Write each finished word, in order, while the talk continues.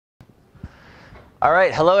All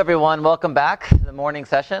right, hello everyone. Welcome back to the morning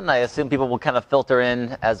session. I assume people will kind of filter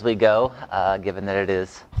in as we go, given that it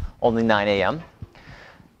is only 9 a.m.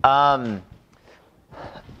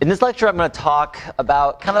 In this lecture, I'm going to talk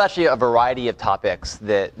about kind of actually a variety of topics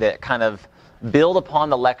that kind of build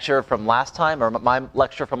upon the lecture from last time, or my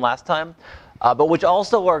lecture from last time, but which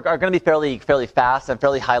also are going to be fairly fast and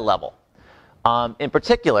fairly high level. In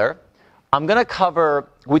particular, I'm going to cover,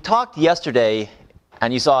 we talked yesterday,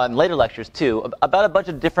 and you saw in later lectures too, about a bunch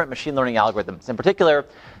of different machine learning algorithms. In particular,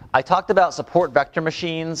 I talked about support vector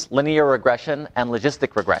machines, linear regression, and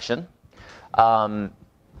logistic regression.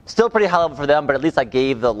 Still pretty high level for them, but at least I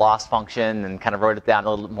gave the loss function and kind of wrote it down a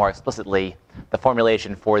little bit more explicitly, the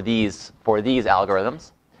formulation for these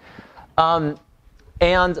algorithms.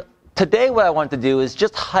 And today what I want to do is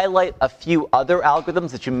just highlight a few other algorithms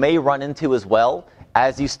that you may run into as well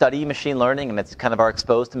as you study machine learning and it's kind of are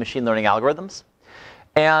exposed to machine learning algorithms.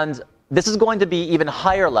 And this is going to be even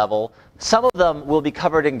higher level. Some of them will be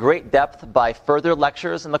covered in great depth by further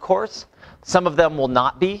lectures in the course. Some of them will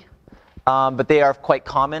not be, but they are quite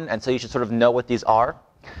common, and so you should sort of know what these are.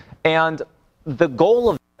 And the goal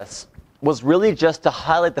of this was really just to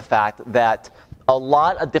highlight the fact that a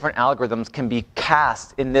lot of different algorithms can be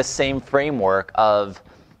cast in this same framework of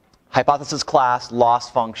hypothesis class,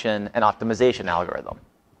 loss function, and optimization algorithm.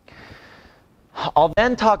 I'll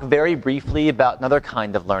then talk very briefly about another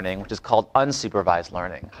kind of learning, which is called unsupervised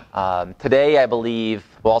learning. Today, I believe,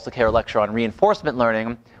 we'll also carry a lecture on reinforcement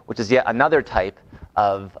learning, which is yet another type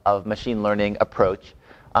of machine learning approach.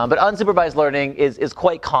 But unsupervised learning is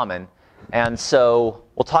quite common, and so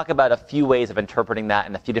we'll talk about a few ways of interpreting that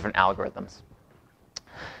in a few different algorithms.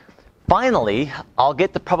 Finally, I'll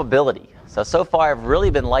get to probability. So far, I've really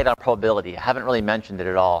been light on probability. I haven't really mentioned it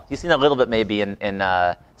at all. You've seen a little bit maybe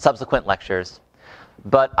in subsequent lectures.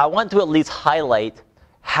 But I want to at least highlight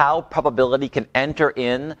how probability can enter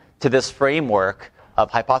in to this framework of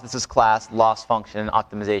hypothesis class, loss function, and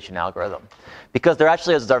optimization algorithm. Because there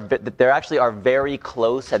actually are very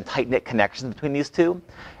close and tight-knit connections between these two.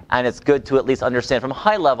 And it's good to at least understand from a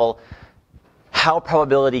high level how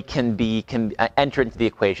probability can enter into the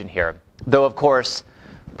equation here. Though, of course,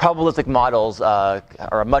 probabilistic models are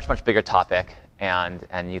a much, much bigger topic, and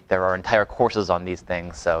there are entire courses on these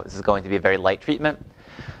things, so this is going to be a very light treatment.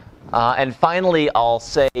 And finally, I'll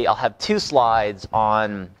have two slides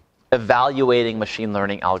on evaluating machine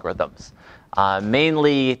learning algorithms.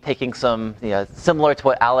 Mainly taking some, similar to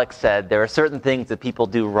what Alex said, there are certain things that people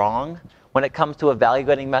do wrong when it comes to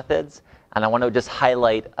evaluating methods, and I want to just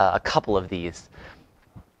highlight a couple of these.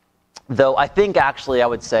 Though I think actually I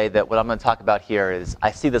would say that what I'm going to talk about here is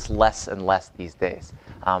I see this less and less these days,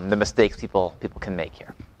 the mistakes people can make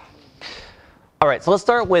here. All right, so let's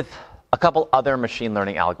start with a couple other machine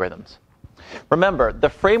learning algorithms. Remember, the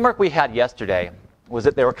framework we had yesterday was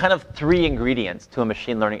that there were kind of three ingredients to a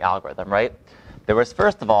machine learning algorithm, right? There was,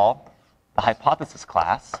 first of all, the hypothesis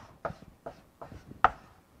class.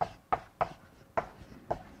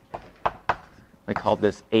 We called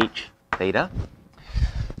this H theta.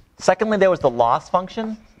 Secondly, there was the loss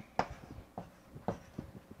function.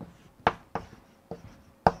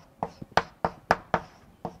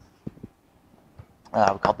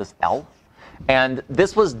 We called this L. And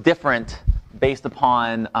this was different based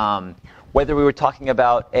upon whether we were talking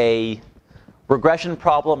about a regression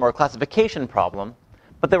problem or a classification problem.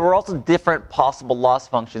 But there were also different possible loss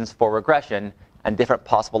functions for regression and different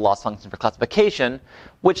possible loss functions for classification,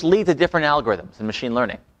 which lead to different algorithms in machine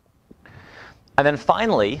learning. And then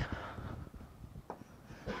finally,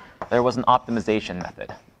 there was an optimization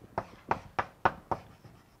method.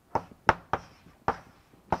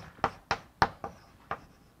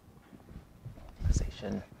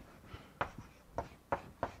 Optimization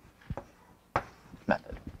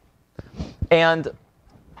method. And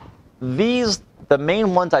these, the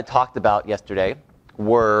main ones I talked about yesterday,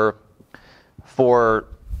 were for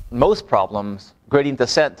most problems, gradient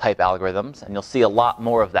descent type algorithms, and you'll see a lot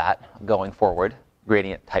more of that going forward,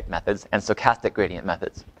 gradient type methods and stochastic gradient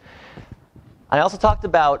methods. I also talked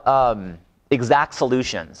about exact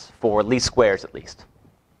solutions for least squares at least.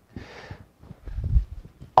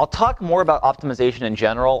 I'll talk more about optimization in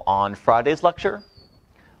general on Friday's lecture,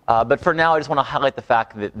 but for now I just want to highlight the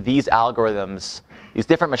fact that these algorithms, these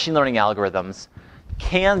different machine learning algorithms,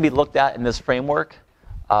 can be looked at in this framework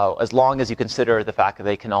as long as you consider the fact that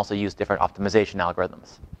they can also use different optimization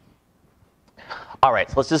algorithms. All right,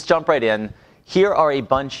 so let's just jump right in. Here are a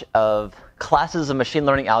bunch of classes of machine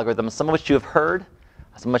learning algorithms, some of which you have heard,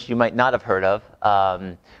 some of which you might not have heard of,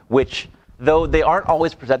 which, though they aren't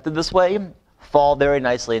always presented this way, fall very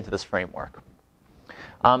nicely into this framework.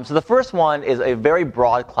 So the first one is a very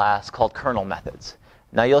broad class called kernel methods.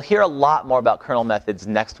 Now you'll hear a lot more about kernel methods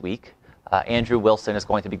next week. Andrew Wilson is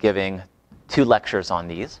going to be giving 2 lectures on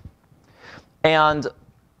these. And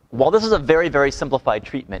while this is a very, very simplified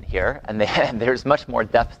treatment here, and there's much more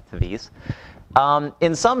depth to these,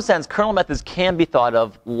 in some sense, kernel methods can be thought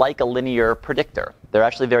of like a linear predictor. They're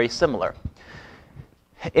actually very similar.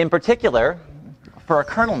 In particular, for a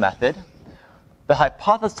kernel method, the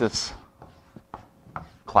hypothesis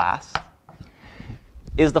class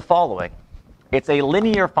is the following. It's a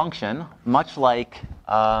linear function, much like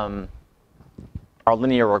our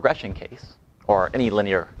linear regression case, or any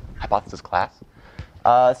linear hypothesis class.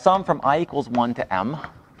 Sum from I equals 1 to m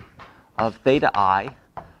of theta I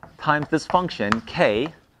times this function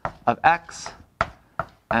k of x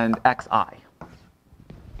and xi.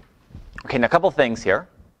 Okay, now a couple things here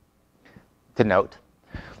to note.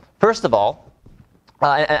 First of all,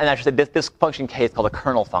 and I should say this function k is called a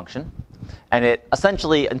kernel function, and it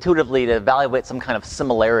essentially intuitively to evaluate some kind of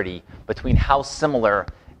similarity between how similar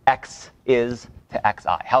x is to xi,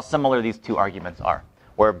 how similar these 2 arguments are,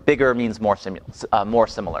 where bigger means more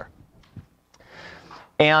similar.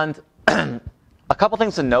 And a couple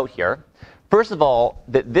things to note here. First of all,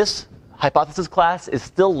 that this hypothesis class is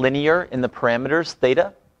still linear in the parameters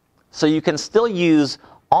theta, so you can still use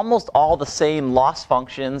almost all the same loss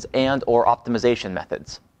functions and or optimization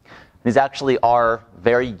methods. These actually are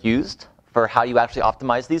very used for how you actually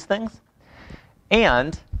optimize these things.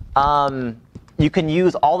 And you can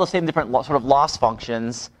use all the same different sort of loss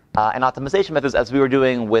functions and optimization methods as we were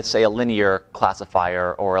doing with, say, a linear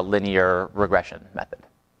classifier or a linear regression method.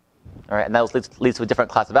 All right, and that leads to a different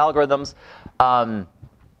class of algorithms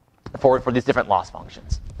for these different loss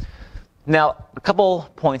functions. Now, a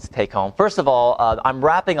couple points to take home. First of all, I'm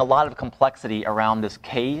wrapping a lot of complexity around this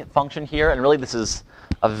k function here, and really this is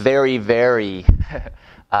a very, very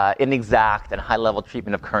inexact and high-level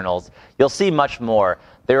treatment of kernels. You'll see much more.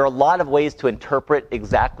 There are a lot of ways to interpret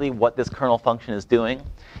exactly what this kernel function is doing,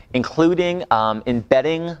 including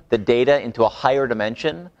embedding the data into a higher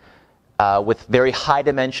dimension with very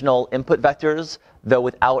high-dimensional input vectors, though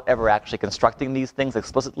without ever actually constructing these things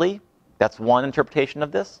explicitly. That's one interpretation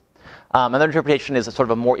of this. Another interpretation is a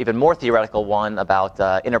sort of even more theoretical one about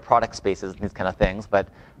inner product spaces and these kind of things, but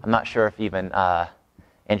I'm not sure if even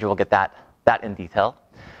Andrew will get that in detail.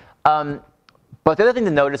 But the other thing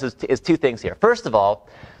to notice is 2 things here. First of all,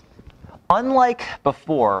 unlike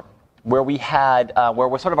before, where we had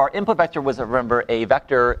where sort of our input vector was, remember, a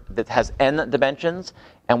vector that has n dimensions,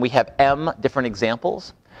 and we have m different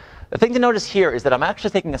examples. The thing to notice here is that I'm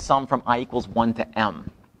actually taking a sum from I equals 1 to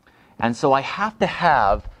m, and so I have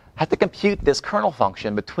to compute this kernel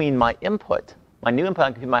function between my input, my new input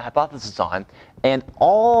I compute my hypothesis on, and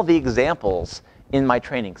all the examples in my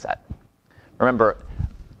training set. Remember,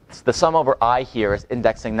 the sum over I here is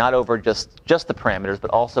indexing not over just the parameters,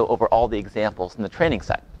 but also over all the examples in the training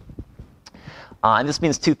set. And this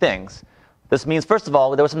means 2 things. This means, first of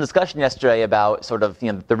all, there was some discussion yesterday about sort of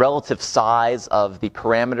the relative size of the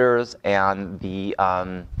parameters and the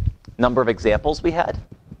number of examples we had.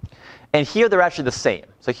 And here they're actually the same.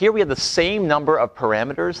 So here we have the same number of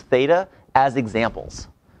parameters, theta, as examples.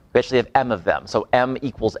 We actually have m of them. So m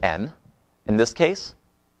equals n in this case.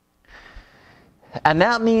 And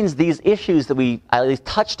that means these issues that we at least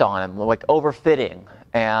touched on, like overfitting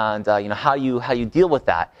and how you deal with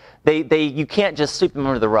that, you can't just sweep them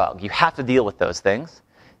under the rug. You have to deal with those things.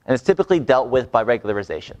 And it's typically dealt with by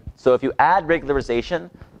regularization. So if you add regularization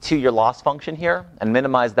to your loss function here and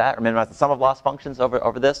minimize that, or minimize the sum of loss functions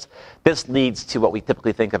over this leads to what we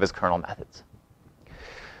typically think of as kernel methods.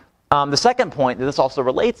 The second point that this also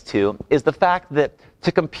relates to is the fact that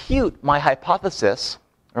to compute my hypothesis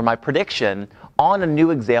or my prediction on a new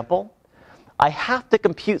example, I have to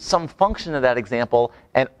compute some function of that example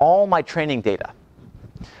and all my training data.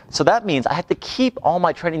 So that means I have to keep all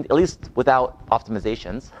my training, at least without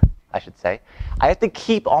optimizations, I should say. I have to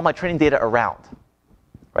keep all my training data around.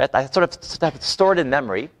 Right? I sort of have to store it in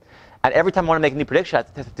memory. And every time I want to make a new prediction, I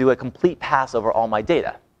have to do a complete pass over all my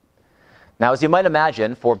data. Now, as you might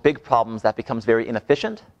imagine, for big problems, that becomes very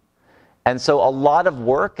inefficient. And so a lot of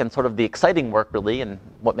work, and sort of the exciting work, really, and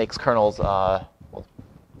what makes kernels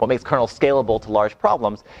scalable to large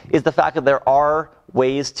problems, is the fact that there are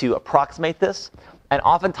ways to approximate this. And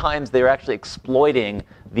oftentimes, they're actually exploiting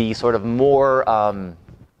the sort of more,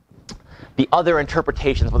 the other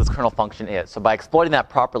interpretations of what this kernel function is. So by exploiting that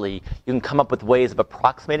properly, you can come up with ways of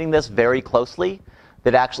approximating this very closely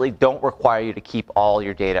that actually don't require you to keep all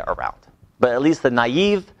your data around. But at least the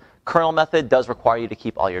naive kernel method does require you to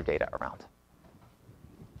keep all your data around.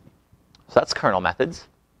 So that's kernel methods.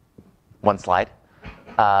 One slide.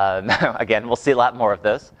 Again, we'll see a lot more of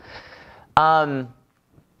this.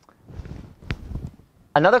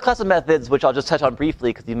 Another class of methods, which I'll just touch on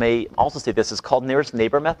briefly because you may also see this, is called nearest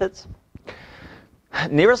neighbor methods.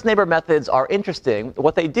 Nearest neighbor methods are interesting.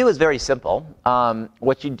 What they do is very simple.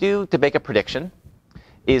 What you do to make a prediction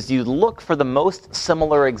is you look for the most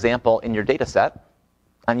similar example in your data set,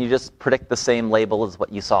 and you just predict the same label as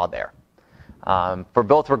what you saw there. For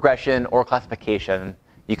both regression or classification,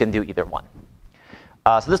 you can do either one.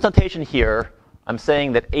 So this notation here, I'm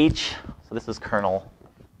saying that H, so this is kernel.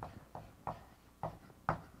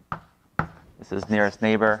 This is nearest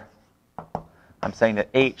neighbor. I'm saying that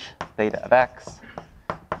H, theta of X,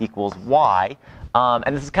 equals Y.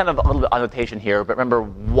 And this is kind of a little bit annotation here, but remember,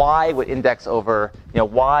 Y would index over,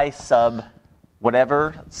 Y sub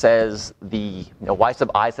whatever says the, Y sub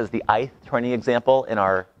I says the ith training example in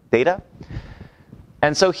our data.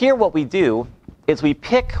 And so here what we do is we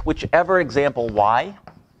pick whichever example Y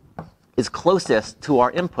is closest to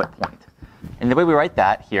our input point. And the way we write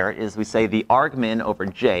that here is we say the argmin over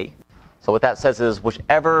J. So what that says is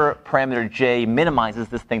whichever parameter J minimizes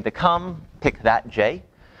this thing to come, pick that J.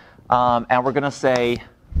 And we're going to say,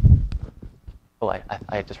 oh,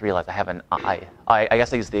 I just realized I have an I. I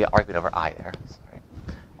guess I used the argument over I there. Sorry.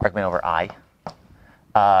 Argument over I.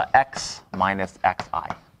 X minus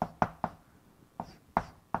xi.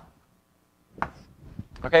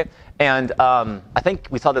 Okay, and I think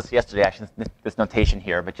we saw this yesterday, actually, this notation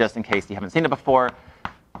here, but just in case you haven't seen it before,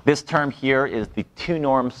 this term here is the 2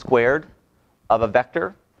 norm squared of a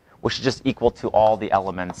vector, which is just equal to all the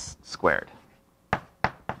elements squared.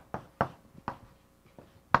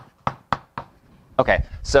 Okay,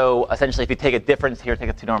 so essentially if you take a difference here, take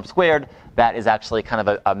a 2 norm squared, that is actually kind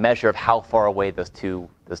of a measure of how far away those two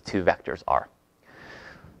vectors are.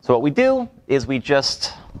 So what we do is we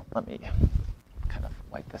just, let me kind of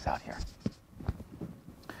wipe this out here. All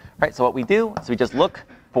right, so what we do is we just look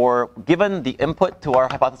for, given the input to our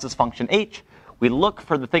hypothesis function H, we look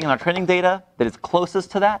for the thing in our training data that is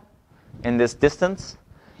closest to that in this distance,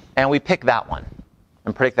 and we pick that one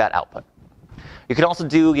and predict that output. You can also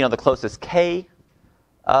do, the closest K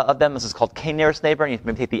of them. This is called K nearest neighbor, and you can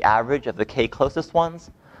maybe take the average of the K closest ones,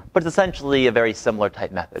 but it's essentially a very similar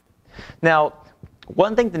type method. Now,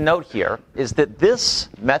 one thing to note here is that this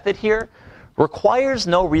method here requires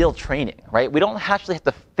no real training, right? We don't actually have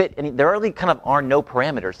to fit any, there really kind of are no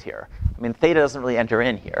parameters here. I mean, theta doesn't really enter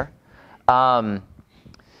in here.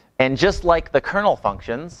 And just like the kernel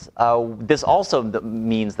functions, this also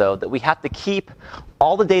means, though, that we have to keep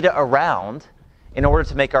all the data around in order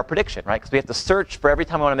to make our prediction, right? Because we have to search for every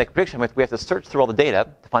time we want to make a prediction, we have to search through all the data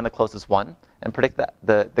to find the closest one and predict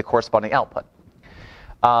the corresponding output.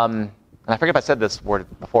 And I forget if I said this word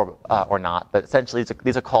before or not, but essentially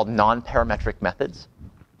these are called non-parametric methods.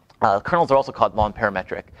 Kernels are also called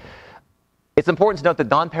non-parametric. It's important to note that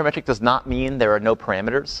non-parametric does not mean there are no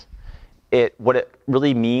parameters. What it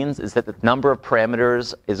really means is that the number of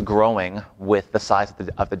parameters is growing with the size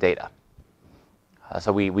of the data.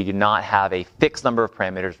 So we do not have a fixed number of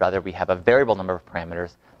parameters. Rather, we have a variable number of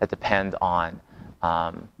parameters that depend on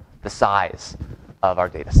the size of our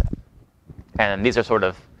data set. And these are sort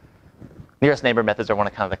of nearest neighbor methods are one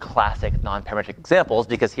of kind of the classic non-parametric examples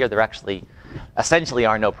because here there actually essentially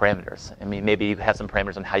are no parameters. I mean, maybe you have some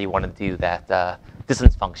parameters on how you want to do that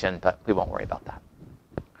distance function, but we won't worry about that.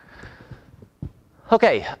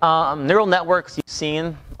 Okay, neural networks you've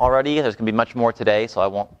seen already. There's going to be much more today, so I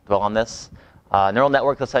won't dwell on this. Neural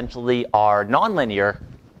networks essentially are nonlinear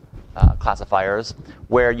classifiers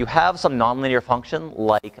where you have some nonlinear function,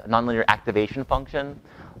 like a nonlinear activation function,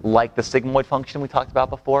 like the sigmoid function we talked about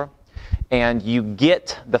before, and you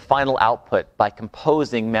get the final output by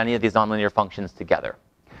composing many of these nonlinear functions together.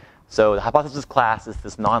 So the hypothesis class is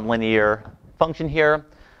this nonlinear function here.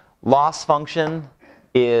 Loss function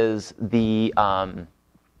is the,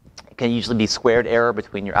 it can usually be squared error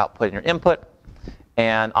between your output and your input.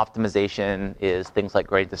 And optimization is things like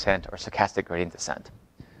gradient descent or stochastic gradient descent.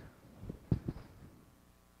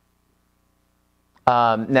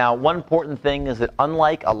 Now, one important thing is that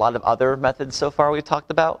unlike a lot of other methods so far we've talked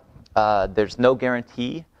about, there's no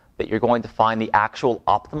guarantee that you're going to find the actual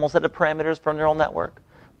optimal set of parameters for a neural network.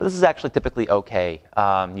 But this is actually typically okay.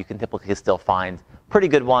 You can typically still find pretty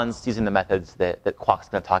good ones using the methods that Kwok's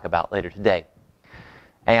going to talk about later today.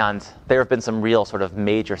 And there have been some real sort of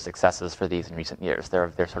major successes for these in recent years.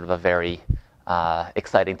 They're sort of a very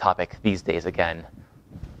exciting topic these days again.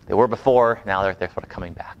 They were before, now they're sort of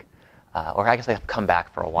coming back. Or I guess they have come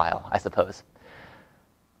back for a while, I suppose.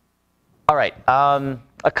 All right,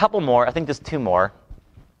 a couple more, I think just 2 more.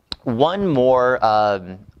 One more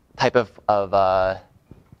type of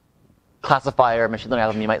classifier machine learning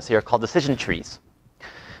algorithm you might see are called decision trees.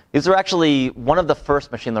 These are actually one of the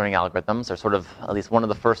first machine learning algorithms, or sort of at least one of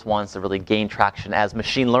the first ones to really gain traction as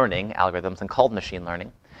machine learning algorithms and called machine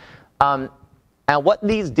learning. And what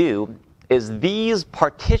these do is these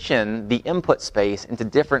partition the input space into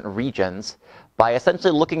different regions by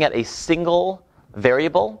essentially looking at a single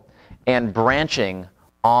variable and branching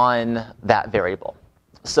on that variable.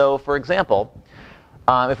 So for example,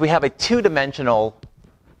 if we have a two-dimensional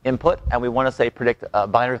input and we want to say predict a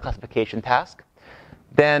binary classification task,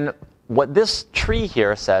 then what this tree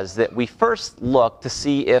here says that we first look to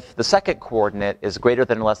see if the second coordinate is greater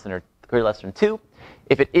than or less than 2.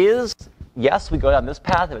 If it is, yes, we go down this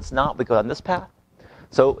path. If it's not, we go down this path.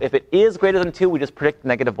 So if it is greater than 2, we just predict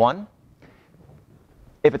 -1.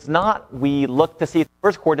 If it's not, we look to see if the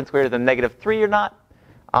first coordinate is greater than -3 or not.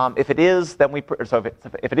 If it is, then we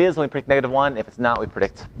if it is, then we predict -1. If it's not, we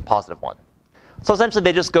predict +1. So essentially,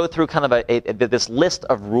 they just go through kind of this list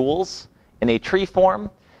of rules in a tree form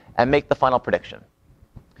and make the final prediction.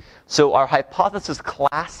 So our hypothesis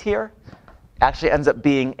class here actually ends up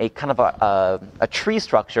being a kind of a tree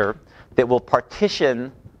structure that will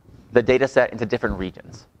partition the data set into different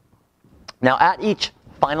regions. Now, at each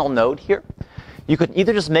final node here, you could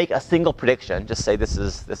either just make a single prediction, just say this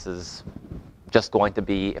is just going to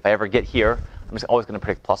be, if I ever get here, I'm just always going to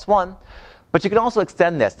predict +1. But you can also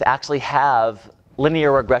extend this to actually have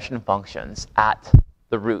linear regression functions at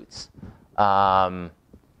the roots. At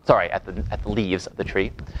the leaves of the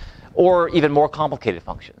tree, or even more complicated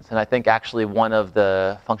functions. And I think actually one of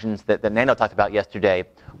the functions that Nano talked about yesterday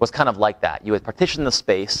was kind of like that. You would partition the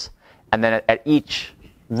space, and then at each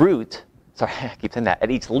root, I keep saying that, at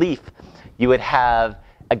each leaf, you would have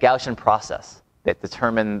a Gaussian process that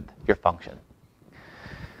determined your function.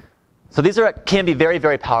 So these can be very,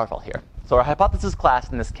 very powerful here. So our hypothesis class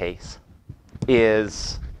in this case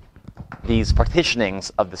is these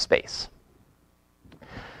partitionings of the space.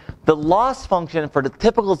 The loss function for the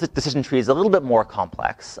typical decision tree is a little bit more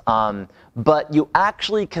complex, but you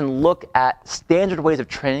actually can look at standard ways of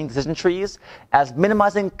training decision trees as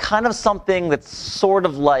minimizing kind of something that's sort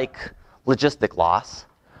of like logistic loss.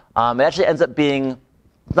 It actually ends up being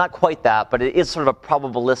not quite that, but it is sort of a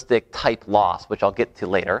probabilistic type loss, which I'll get to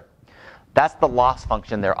later. That's the loss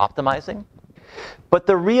function they're optimizing. But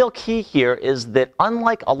the real key here is that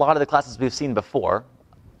unlike a lot of the classes we've seen before,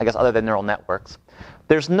 I guess other than neural networks,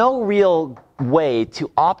 there's no real way to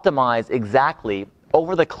optimize exactly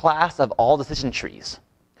over the class of all decision trees,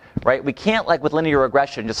 right? We can't, like with linear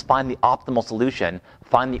regression, just find the optimal solution,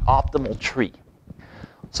 find the optimal tree.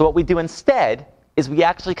 So what we do instead is we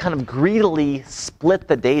actually kind of greedily split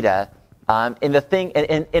the data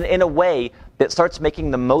in a way that starts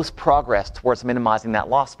making the most progress towards minimizing that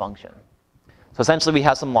loss function. So essentially, we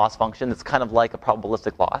have some loss function that's kind of like a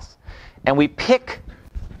probabilistic loss, and we pick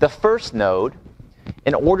the first node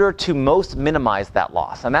in order to most minimize that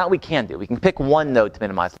loss. And that we can do. We can pick one node to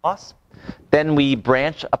minimize loss. Then we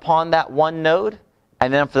branch upon that one node.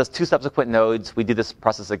 And then for those two subsequent nodes, we do this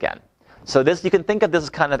process again. So this, you can think of this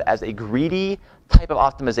kind of as a greedy type of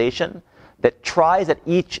optimization that tries at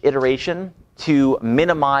each iteration to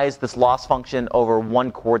minimize this loss function over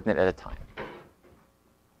one coordinate at a time.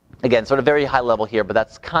 Again, sort of very high level here, but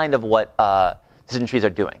that's kind of what decision trees are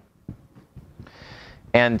doing.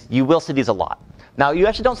 And you will see these a lot. Now, you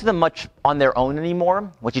actually don't see them much on their own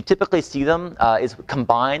anymore. What you typically see them is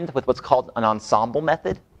combined with what's called an ensemble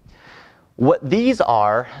method. What these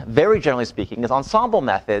are, very generally speaking, is ensemble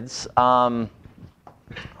methods.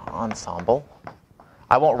 Ensemble.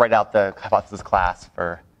 I won't write out the hypothesis class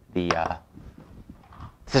for the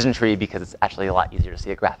decision tree because it's actually a lot easier to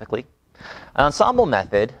see it graphically. An ensemble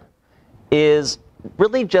method is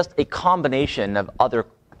really just a combination of other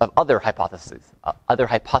hypotheses.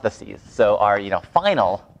 So our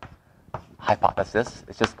final hypothesis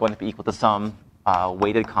is just going to be equal to some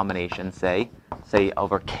weighted combination, say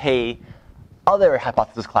over k other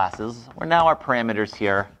hypothesis classes, where now our parameters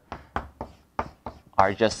here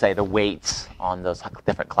are just, say, the weights on those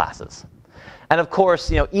different classes. And of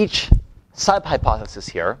course, each sub-hypothesis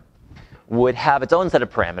here would have its own set of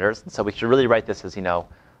parameters. And so we should really write this as,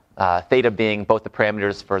 theta being both the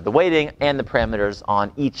parameters for the weighting and the parameters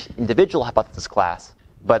on each individual hypothesis class.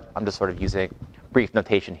 But I'm just sort of using brief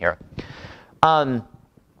notation here.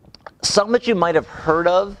 Some that you might have heard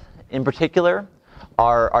of in particular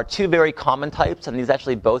are two very common types, and these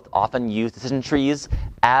actually both often use decision trees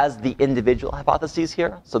as the individual hypotheses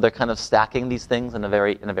here. So they're kind of stacking these things in a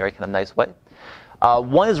very kind of nice way.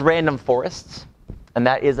 One is random forests, and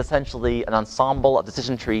that is essentially an ensemble of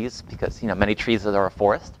decision trees, because many trees are a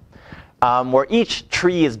forest, where each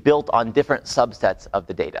tree is built on different subsets of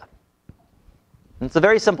the data. It's a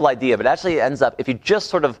very simple idea, but actually it ends up, if you just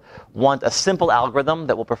sort of want a simple algorithm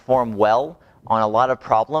that will perform well on a lot of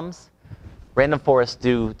problems, random forests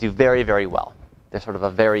do very, very well. They're sort of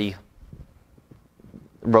a very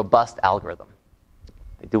robust algorithm.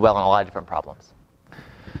 They do well on a lot of different problems.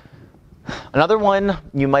 Another one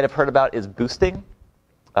you might have heard about is boosting.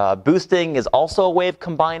 Boosting is also a way of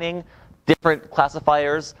combining different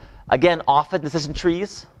classifiers, again, often decision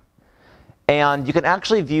trees. And you can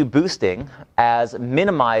actually view boosting as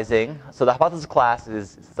minimizing. So the hypothesis class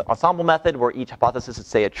is the ensemble method where each hypothesis is,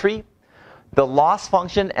 say, a tree. The loss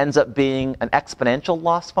function ends up being an exponential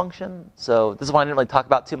loss function. So this is one I didn't really talk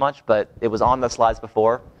about too much, but it was on the slides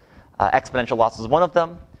before. Exponential loss is one of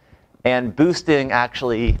them. And boosting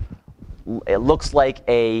actually, it looks like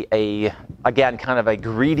again, kind of a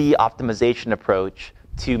greedy optimization approach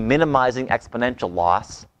to minimizing exponential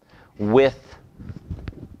loss with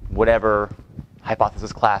whatever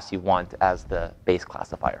hypothesis class you want as the base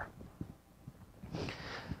classifier.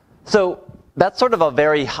 So that's sort of a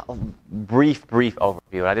very brief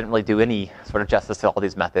overview. I didn't really do any sort of justice to all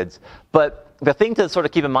these methods. But the thing to sort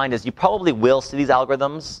of keep in mind is you probably will see these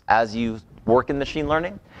algorithms as you work in machine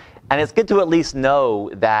learning. And it's good to at least know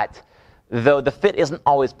that though the fit isn't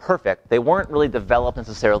always perfect, they weren't really developed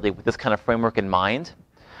necessarily with this kind of framework in mind.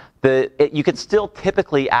 You can still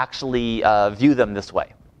typically actually view them this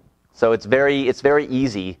way. So it's very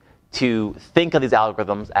easy to think of these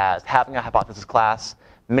algorithms as having a hypothesis class,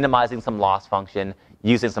 minimizing some loss function,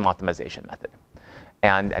 using some optimization method.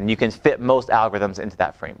 And you can fit most algorithms into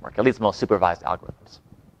that framework, at least most supervised algorithms.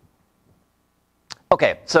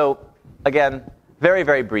 Okay, so again, very,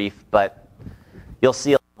 very brief, but you'll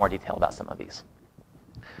see a lot more detail about some of these.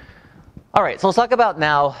 All right, so let's talk about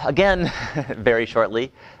now, again, very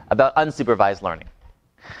shortly, about unsupervised learning.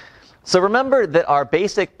 So remember that our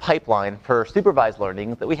basic pipeline for supervised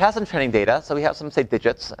learning, that we have some training data, so we have some, say,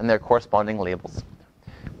 digits and their corresponding labels.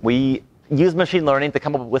 We use machine learning to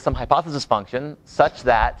come up with some hypothesis function such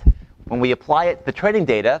that when we apply it to the training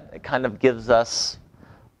data, it kind of gives us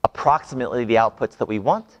approximately the outputs that we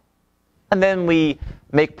want. And then we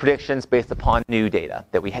make predictions based upon new data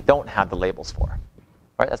that we don't have the labels for.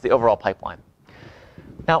 Right? That's the overall pipeline.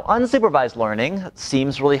 Now, unsupervised learning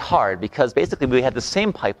seems really hard because basically we have the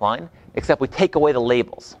same pipeline, except we take away the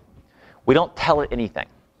labels. We don't tell it anything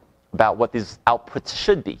about what these outputs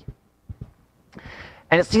should be.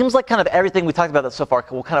 And it seems like kind of everything we talked about so far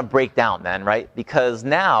will kind of break down then, right? Because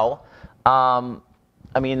now,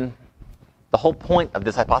 I mean, the whole point of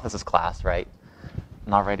this hypothesis class, right?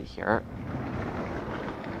 And I'll write it here.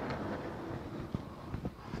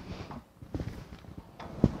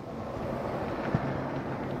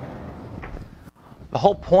 The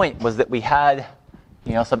whole point was that we had,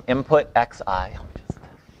 some input xi.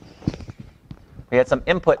 We had some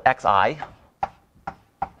input xi,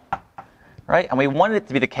 right? And we wanted it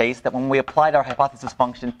to be the case that when we applied our hypothesis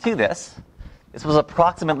function to this was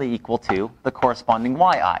approximately equal to the corresponding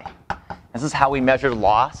yi. This is how we measured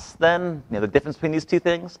loss then, the difference between these two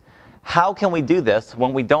things. How can we do this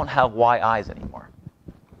when we don't have yi's anymore?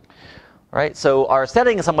 Right? So our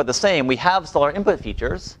setting is somewhat the same. We have still our input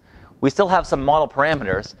features. We still have some model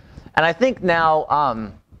parameters. And I think now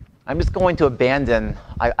I'm just going to abandon,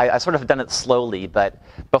 I sort of have done it slowly, but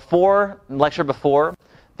lecture before,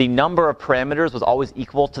 the number of parameters was always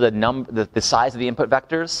equal to the size of the input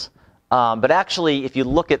vectors. But actually, if you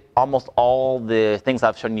look at almost all the things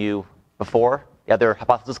I've shown you before, the other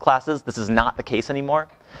hypothesis classes, this is not the case anymore.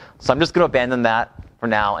 So I'm just going to abandon that for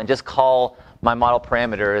now and just call my model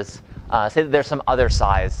parameters, say that there's some other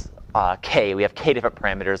size, k. We have k different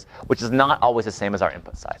parameters, which is not always the same as our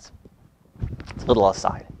input size. It's a little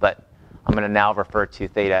aside, but I'm going to now refer to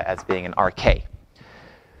theta as being an rk.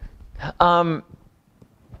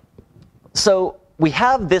 So we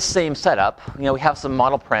have this same setup. We have some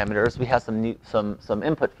model parameters. We have some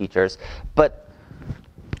input features. But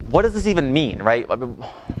what does this even mean, right? I mean,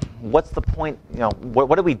 what's the point?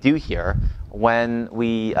 What do we do here when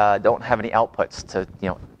we don't have any outputs to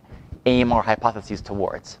aim our hypotheses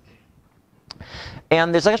towards?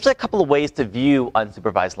 And there's actually a couple of ways to view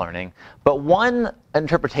unsupervised learning, but one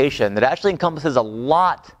interpretation that actually encompasses a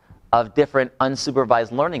lot of different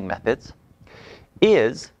unsupervised learning methods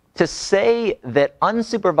is to say that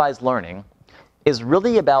unsupervised learning is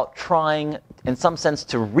really about trying, in some sense,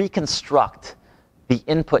 to reconstruct the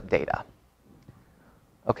input data.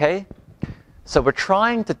 Okay? So we're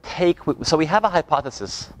trying to so we have a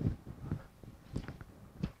hypothesis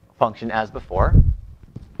function as before.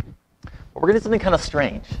 But we're going to do something kind of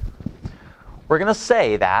strange. We're going to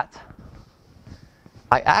say that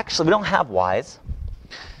we don't have y's,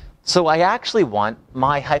 So I actually want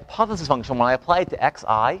my hypothesis function, when I apply it to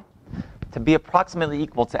xi, to be approximately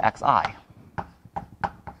equal to xi.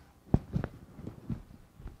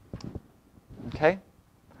 Okay?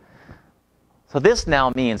 So this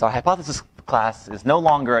now means our hypothesis class is no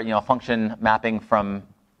longer a function mapping from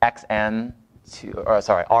xn to, or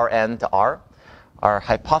sorry, Rn to R. Our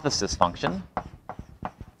hypothesis function,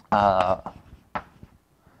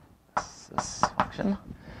 this function,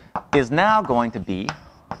 is now going to be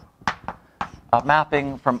a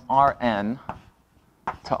mapping from Rn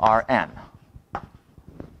to Rn.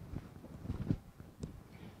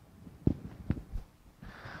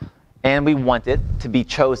 And we want it to be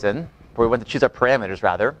chosen, or we want to choose our parameters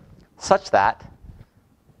rather, such that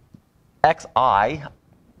xi,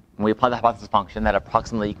 when we apply the hypothesis function, that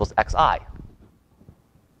approximately equals xi.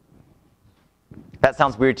 That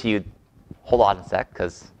sounds weird to you. Hold on a sec,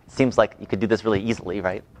 because it seems like you could do this really easily,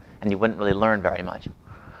 right? And you wouldn't really learn very much.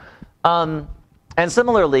 And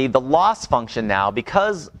similarly, the loss function now,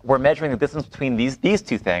 because we're measuring the distance between these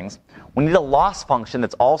two things, we need a loss function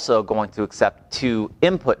that's also going to accept two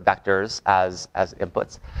input vectors as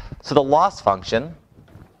inputs. So the loss function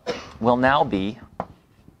will now be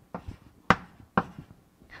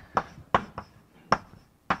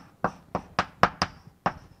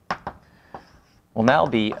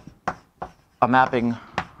a mapping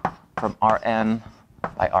from Rn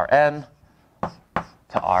by Rn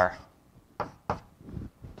to R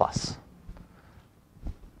plus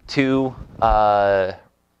two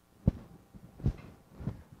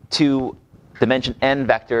dimension n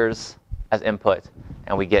vectors as input,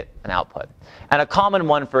 and we get an output. And a common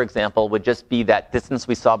one, for example, would just be that distance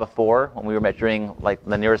we saw before when we were measuring like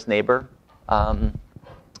the nearest neighbor, when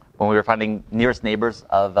we were finding nearest neighbors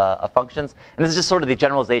of functions. And this is just sort of the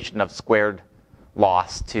generalization of squared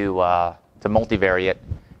loss to multivariate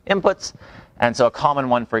inputs. And so a common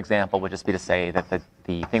one, for example, would just be to say that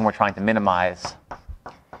the thing we're trying to minimize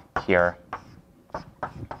here,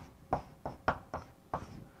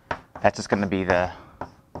 that's just going to be the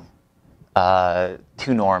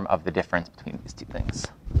 2 norm of the difference between these two things.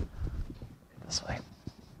 This way.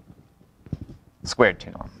 Squared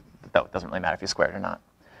 2 norm. Though it doesn't really matter if you square it or not.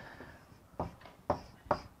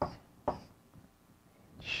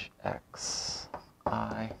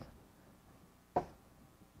 xi.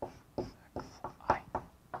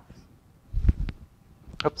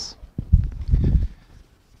 Oops.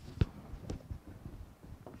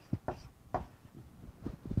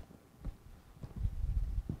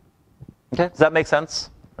 Okay, does that make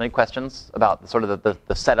sense? Any questions about sort of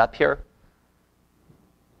the setup here?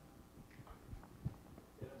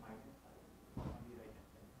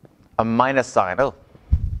 A minus sign. Oh,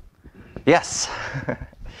 yes.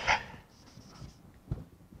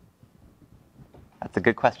 That's a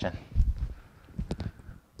good question.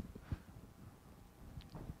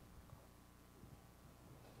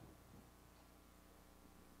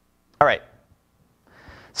 All right.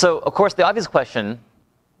 So, of course, the obvious question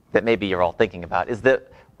that maybe you're all thinking about is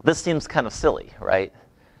that this seems kind of silly, right?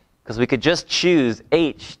 Because we could just choose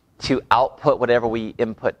h to output whatever we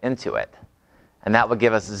input into it, and that would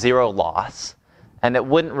give us 0 loss, and it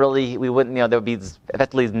wouldn't really, there would be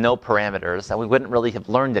effectively no parameters, and we wouldn't really have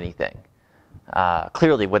learned anything.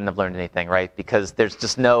 Clearly wouldn't have learned anything, right? Because there's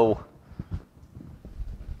just no,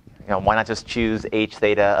 why not just choose h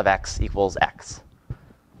theta of x equals x?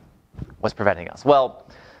 What's preventing us? Well,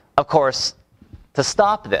 of course, to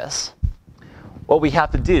stop this, what we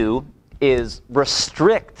have to do is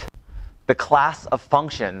restrict the class of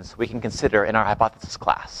functions we can consider in our hypothesis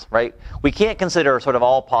class, right? We can't consider sort of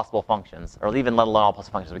all possible functions, or even let alone all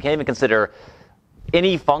possible functions. We can't even consider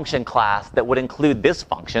any function class that would include this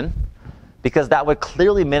function, because that would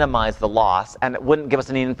clearly minimize the loss, and it wouldn't give us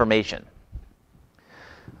any information.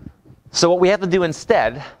 So what we have to do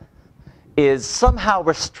instead is somehow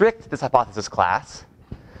restrict this hypothesis class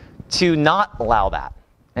to not allow that,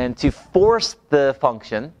 and to force the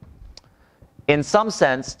function, in some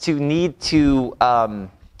sense, to need to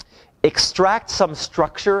extract some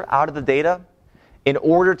structure out of the data in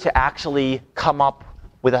order to actually come up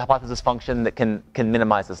with a hypothesis function that can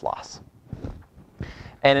minimize this loss.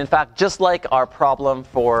 And in fact, just like our problem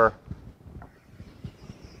for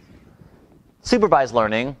supervised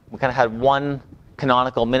learning, we kind of had one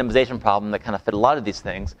canonical minimization problem that kind of fit a lot of these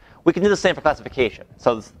things. We can do the same for classification.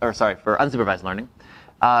 For unsupervised learning.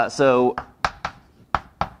 So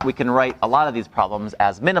we can write a lot of these problems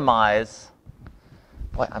as minimize.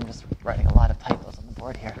 Boy, I'm just writing a lot of typos on the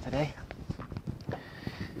board here today.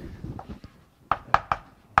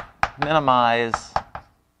 Minimize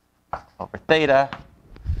over theta,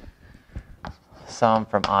 sum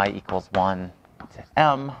from I equals 1 to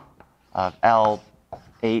m of L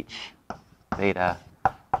H theta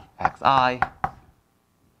xi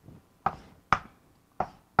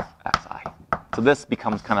xi. So this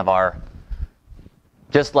becomes kind of our,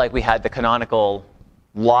 just like we had the canonical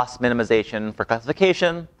loss minimization for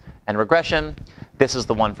classification and regression, this is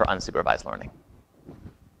the one for unsupervised learning.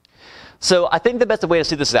 So I think the best way to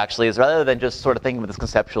see this actually is, rather than just sort of thinking of this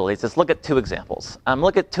conceptually, is just look at two examples.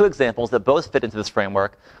 Look at two examples that both fit into this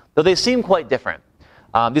framework, though they seem quite different.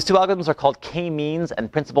 These two algorithms are called k-means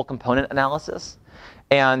and principal component analysis.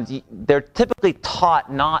 And they're typically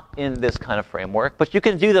taught not in this kind of framework, but you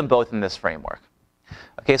can do them both in this framework.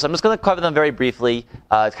 Okay, so I'm just going to cover them very briefly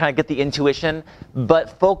to kind of get the intuition,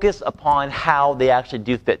 but focus upon how they actually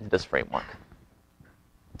do fit into this framework.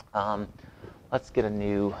 Let's get a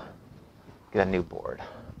new board.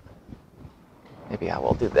 Maybe I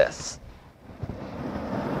will do this.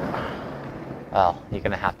 Well, you're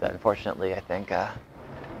going to have to, unfortunately, I think.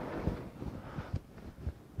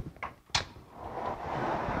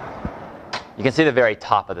 You can see the very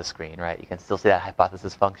top of the screen, right? You can still see that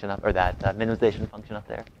hypothesis function up, or that minimization function up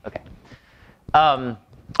there. Okay. All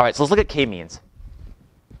right, so let's look at k-means.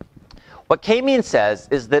 What k-means says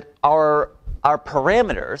is that our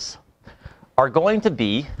parameters are going to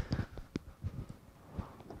be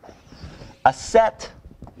a set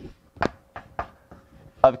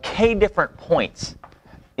of k different points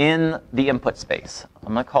in the input space.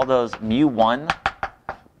 I'm going to call those mu1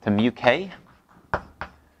 to mu k,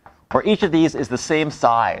 where each of these is the same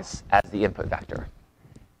size as the input vector.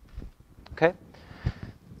 Okay?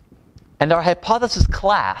 And our hypothesis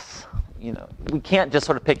class, we can't just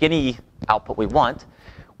sort of pick any output we want.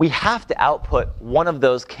 We have to output one of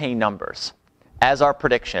those k numbers as our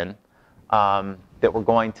prediction that we're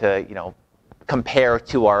going to, compare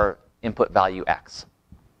to our input value x.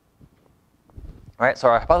 All right, so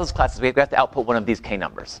our hypothesis class is we have to output one of these k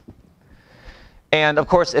numbers. And of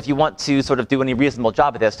course, if you want to sort of do any reasonable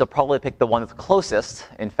job of this, you'll probably pick the one that's closest,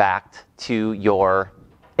 in fact, to your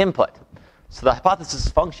input. So the hypothesis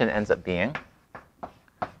function ends up being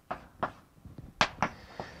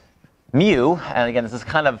mu, and again, this is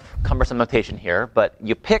kind of cumbersome notation here, but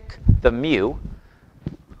you pick the mu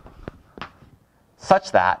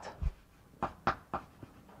such that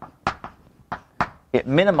it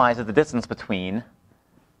minimizes the distance between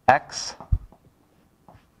x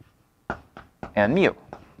and mu.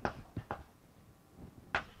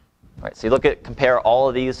 All right, so you compare all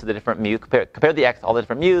of these to the different mu, compare the x to all the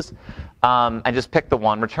different mu's, and just pick the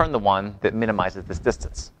one, return the one that minimizes this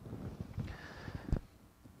distance.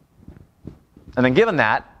 And then given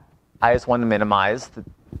that, I just want to minimize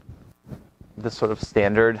the sort of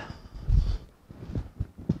standard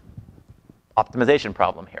optimization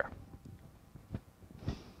problem here.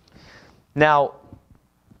 Now,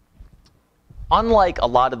 unlike a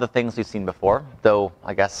lot of the things we've seen before, though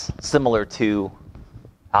I guess similar to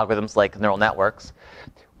algorithms like neural networks,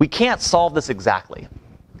 we can't solve this exactly.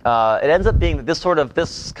 It ends up being that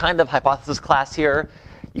this kind of hypothesis class here,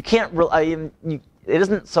 you can't really, it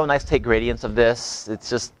isn't so nice to take gradients of this. It's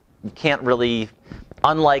just, you can't really,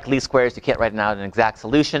 unlike least squares, you can't write out an exact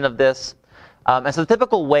solution of this. And so the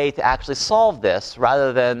typical way to actually solve this,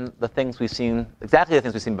 rather than the things we've seen, exactly the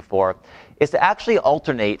things we've seen before, is to actually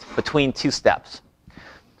alternate between two steps.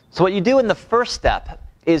 So what you do in the first step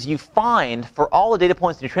is you find, for all the data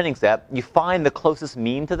points in your training set, you find the closest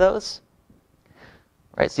mean to those.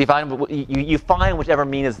 Right? So you find whichever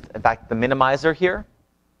mean is, in fact, the minimizer here.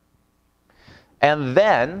 And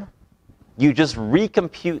then you just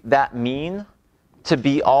recompute that mean to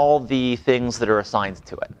be all the things that are assigned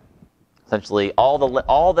to it. Essentially,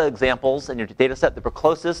 all the examples in your data set that were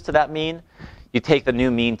closest to that mean, you take the new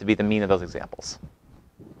mean to be the mean of those examples.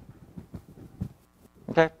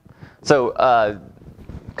 Okay? So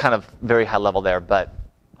kind of very high level there, but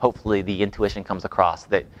hopefully the intuition comes across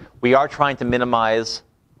that we are trying to minimize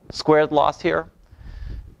squared loss here.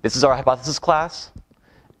 This is our hypothesis class.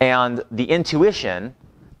 And the intuition,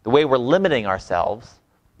 the way we're limiting ourselves,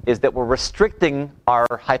 is that we're restricting our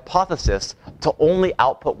hypothesis to only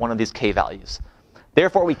output one of these k values.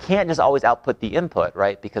 Therefore, we can't just always output the input,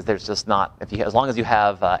 right? Because there's just not, as long as you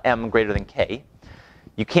have m greater than k,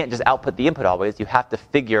 you can't just output the input always. You have to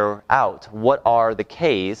figure out what are the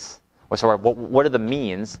k's, or sorry, what are the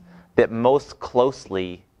means that most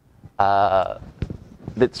closely, that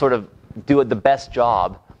sort of do the best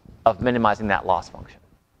job of minimizing that loss function.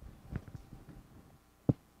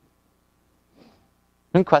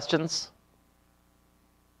 Any questions?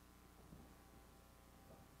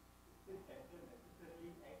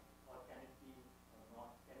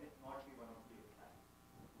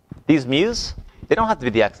 These mu's, they don't have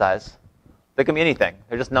to be the xi's. They can be anything.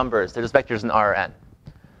 They're just numbers. They're just vectors in R or N.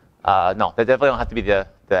 No, they definitely don't have to be the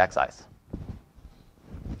xi's.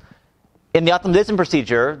 In the optimization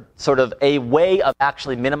procedure, sort of a way of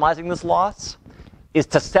actually minimizing this loss is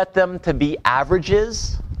to set them to be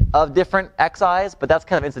averages of different xi's, but that's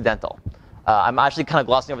kind of incidental. I'm actually kind of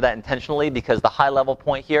glossing over that intentionally because the high-level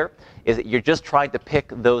point here is that you're just trying to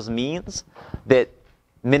pick those means that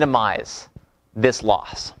minimize this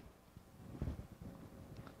loss.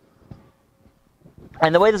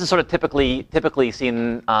 And the way this is sort of typically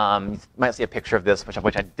seen, you might see a picture of this,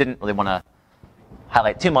 which I didn't really want to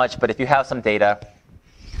highlight too much, but if you have some data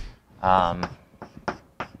that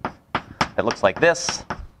looks like this,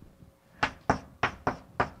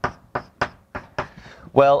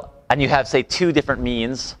 well, and you have, say, two different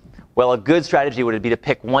means, well, a good strategy would be to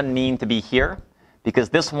pick one mean to be here, because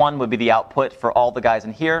this one would be the output for all the guys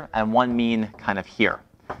in here, and one mean kind of here,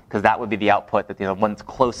 because that would be the output that the one's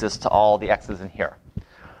closest to all the x's in here.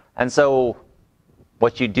 And so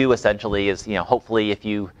what you do essentially is, hopefully if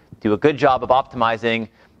you do a good job of optimizing,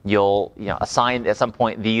 you'll assign at some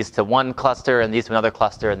point these to one cluster and these to another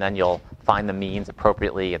cluster, and then you'll find the means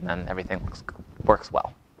appropriately, and then everything works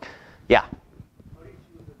well. Yeah?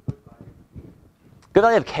 Good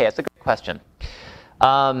value of k, that's a good question.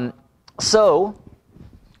 So,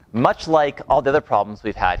 much like all the other problems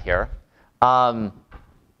we've had here,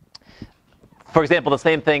 for example, the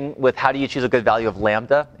same thing with how do you choose a good value of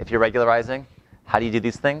lambda if you're regularizing? How do you do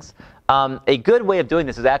these things? A good way of doing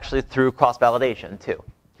this is actually through cross-validation, too.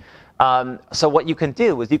 So what you can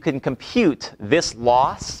do is you can compute this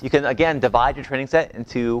loss. You can, again, divide your training set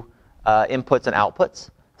into inputs and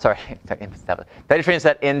outputs. Sorry, divide your training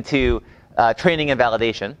set into training and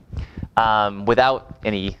validation without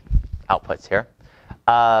any outputs here.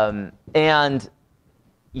 And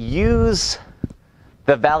use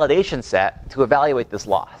the validation set to evaluate this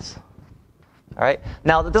loss. All right.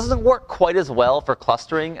 Now, that doesn't work quite as well for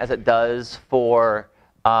clustering as it does for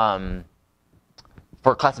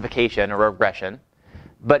classification or regression.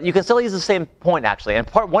 But you can still use the same point, actually. And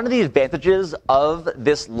one of the advantages of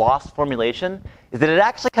this loss formulation is that it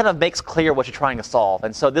actually kind of makes clear what you're trying to solve.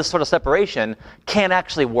 And so this sort of separation can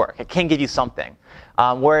actually work. It can give you something.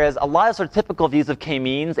 Whereas a lot of sort of typical views of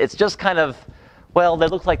k-means, it's just kind of, well, there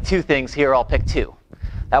looks like two things here, I'll pick two.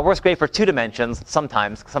 That works great for 2 dimensions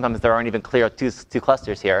sometimes. Sometimes there aren't even clear two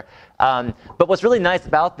clusters here. But what's really nice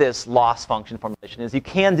about this loss function formulation is you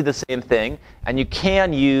can do the same thing, and you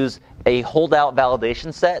can use a holdout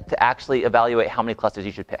validation set to actually evaluate how many clusters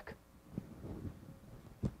you should pick.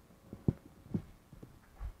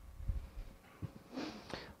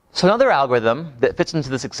 So another algorithm that fits into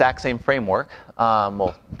this exact same framework,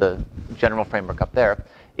 well, the general framework up there,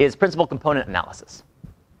 is principal component analysis.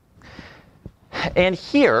 And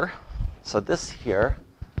here, so this here,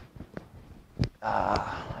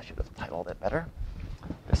 I should have titled it better.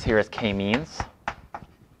 This here is k-means.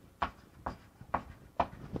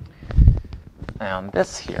 And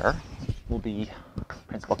this here will be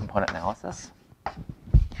principal component analysis.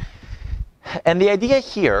 And the idea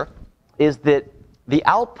here is that the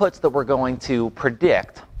outputs that we're going to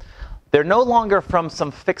predict, they're no longer from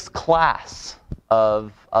some fixed class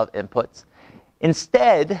of inputs.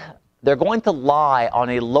 Instead, they're going to lie on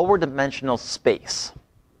a lower dimensional space.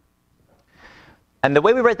 And the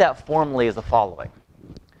way we write that formally is the following.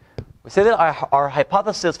 We say that our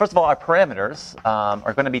hypothesis, first of all, our parameters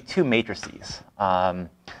are going to be two matrices,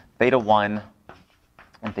 theta 1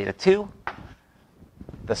 and theta 2.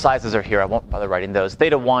 The sizes are here. I won't bother writing those.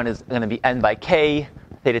 Theta 1 is going to be n by k.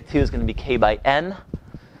 Theta 2 is going to be k by n.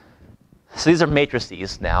 So these are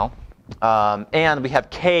matrices now. And we have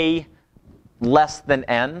k less than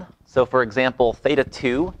n. So for example, theta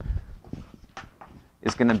 2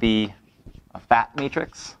 is going to be a fat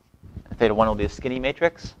matrix. And theta 1 will be a skinny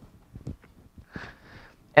matrix.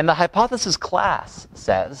 And the hypothesis class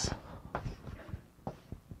says,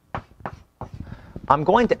 I'm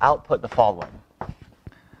going to output the following.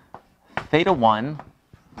 Theta 1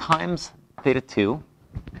 times theta 2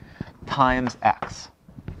 times x.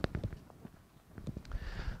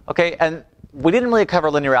 Okay, and we didn't really cover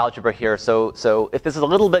linear algebra here, so if this is a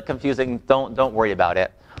little bit confusing, don't worry about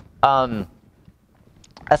it.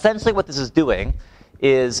 Essentially what this is doing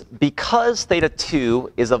is because theta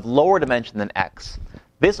 2 is of lower dimension than x,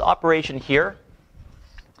 this operation here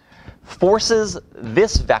forces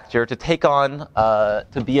this vector to take on,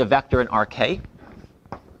 to be a vector in Rk.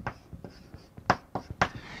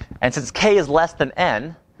 And since k is less than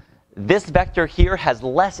n, this vector here has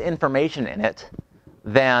less information in it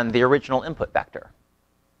than the original input vector.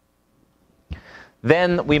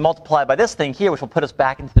 Then we multiply by this thing here, which will put us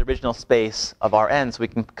back into the original space of Rn, so we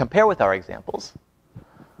can compare with our examples.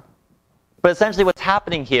 But essentially what's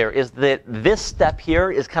happening here is that this step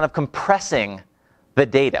here is kind of compressing the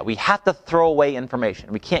data. We have to throw away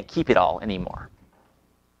information. We can't keep it all anymore.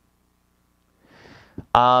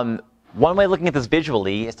 One way of looking at this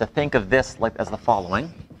visually is to think of this as the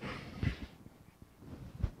following.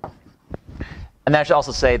 And I should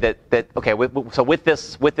also say that okay, so with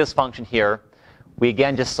this function here, we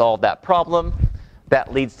again just solve that problem.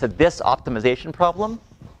 That leads to this optimization problem.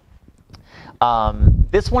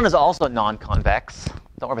 This one is also non-convex.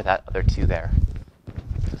 Don't worry about that other two there.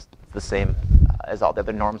 Just the same as all the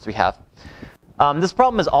other norms we have. This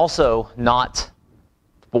problem is also not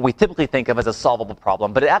what we typically think of as a solvable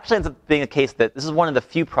problem, but it actually ends up being a case that this is one of the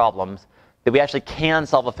few problems that we actually can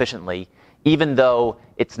solve efficiently, even though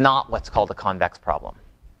it's not what's called a convex problem.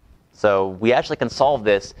 So we actually can solve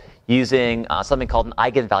this using something called an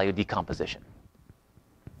eigenvalue decomposition.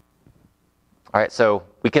 All right, so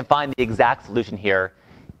we can find the exact solution here,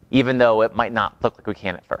 even though it might not look like we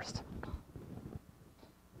can at first.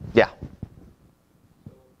 Yeah?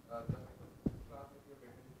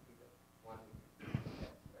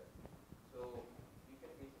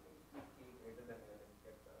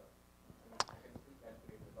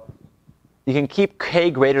 You can keep k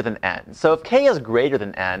greater than n. So if k is greater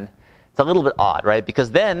than n, it's a little bit odd, right?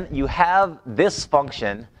 Because then you have this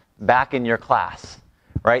function back in your class,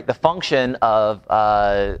 right? The function of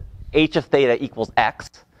h of theta equals x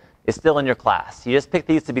is still in your class. You just pick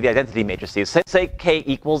these to be the identity matrices. Say k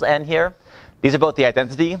equals n here. These are both the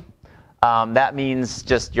identity. That means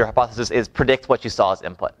just your hypothesis is predict what you saw as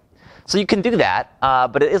input. So you can do that,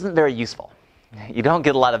 but it isn't very useful. You don't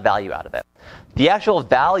get a lot of value out of it. The actual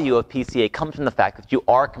value of PCA comes from the fact that you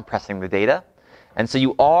are compressing the data. And so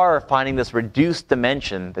you are finding this reduced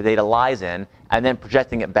dimension the data lies in and then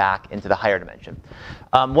projecting it back into the higher dimension.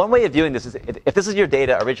 One way of viewing this is if this is your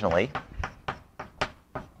data originally.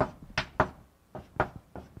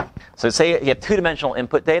 So say you have two-dimensional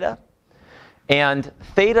input data. And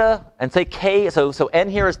theta, and say k, so n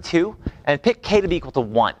here is 2, and pick k to be equal to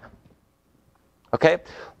 1. Okay?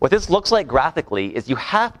 What this looks like graphically is you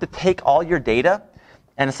have to take all your data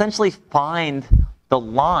and essentially find the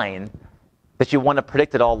line that you want to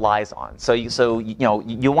predict it all lies on. So you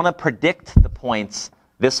want to predict the points,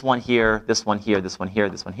 this one here, this one here, this one here,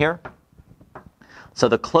 this one here. So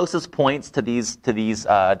the closest points to these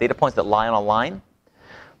data points that lie on a line.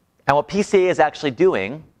 And what PCA is actually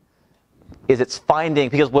doing is it's finding,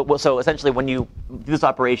 so essentially when you do this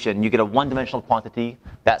operation, you get a one-dimensional quantity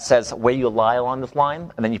that says where you lie along this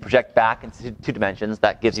line, and then you project back into 2 dimensions.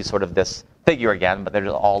 That gives you sort of this figure again, but they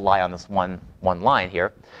all lie on this one line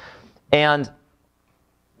here. And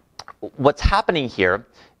what's happening here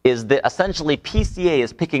is that essentially PCA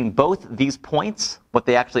is picking both these points, what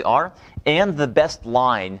they actually are, and the best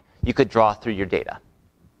line you could draw through your data.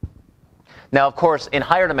 Now, of course, in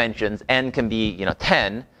higher dimensions, n can be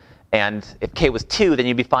 10, and if k was 2, then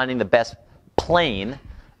you'd be finding the best plane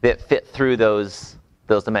that fit through those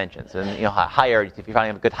dimensions. And higher, if you're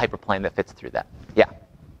finding a good hyperplane that fits through that. Yeah.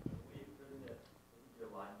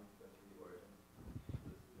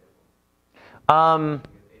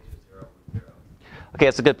 Okay,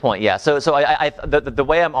 that's a good point. Yeah. So the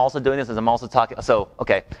way I'm also doing this is I'm also talking. So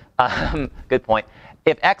okay, good point.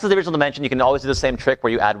 If x is the original dimension, you can always do the same trick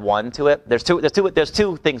where you add 1 to it. There's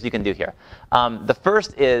two things you can do here. The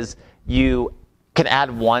first is you can add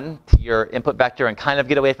 1 to your input vector and kind of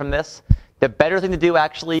get away from this. The better thing to do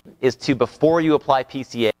actually is to, before you apply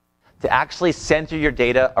PCA, to actually center your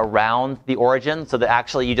data around the origin so that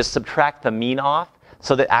actually you just subtract the mean off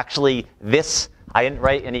so that actually this, I didn't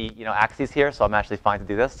write any axes here, so I'm actually fine to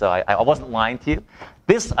do this. So I wasn't lying to you.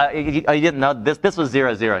 This, you didn't know, this was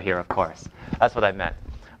 0, 0 here, of course. That's what I meant.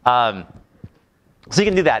 So you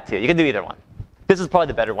can do that too. You can do either one. This is probably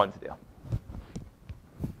the better one to do.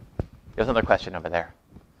 There's another question over there.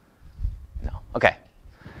 No. Okay.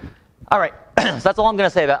 All right. So that's all I'm going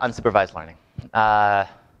to say about unsupervised learning.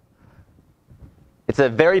 It's a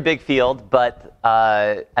very big field, but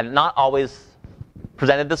and not always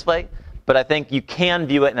presented this way. But I think you can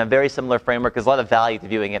view it in a very similar framework. There's a lot of value to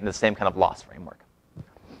viewing it in the same kind of loss framework.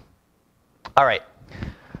 All right.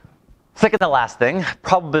 Second to last thing,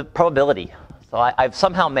 probability. So I've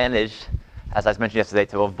somehow managed, as I mentioned yesterday,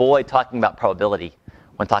 to avoid talking about probability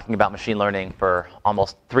when talking about machine learning for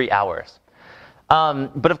almost 3 hours.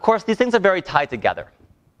 But of course, these things are very tied together.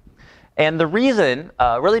 And the reason,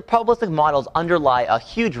 really, probabilistic models underlie a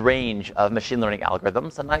huge range of machine learning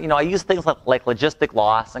algorithms. And I use things like logistic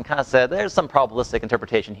loss and kind of said there's some probabilistic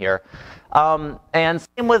interpretation here. And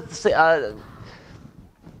same with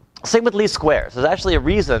Same with least squares. There's actually a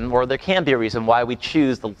reason, or there can be a reason, why we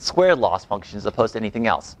choose the squared loss function as opposed to anything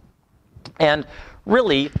else. And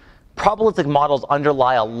really, probabilistic models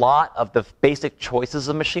underlie a lot of the basic choices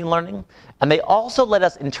of machine learning, and they also let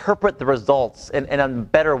us interpret the results in a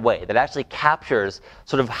better way that actually captures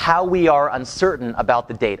sort of how we are uncertain about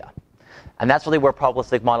the data. And that's really where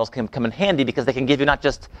probabilistic models can come in handy, because they can give you not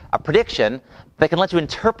just a prediction, but they can let you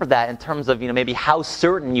interpret that in terms of maybe how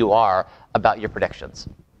certain you are about your predictions.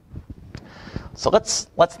 So let's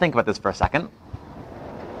think about this for a second.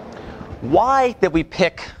 Why did we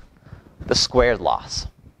pick the squared loss?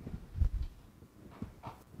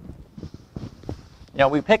 When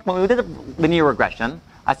we did a linear regression,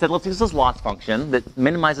 I said let's use this loss function that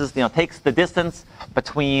minimizes, takes the distance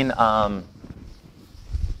between the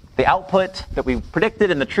output that we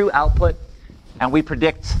predicted and the true output, and we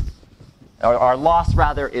predict, or our loss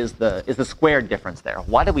rather, is the squared difference there.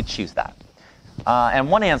 Why did we choose that? And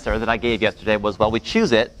one answer that I gave yesterday was, well, we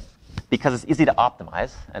choose it because it's easy to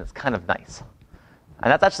optimize and it's kind of nice.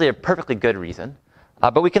 And that's actually a perfectly good reason.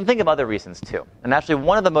 But we can think of other reasons too. And actually,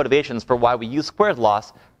 one of the motivations for why we use squared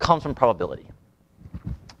loss comes from probability.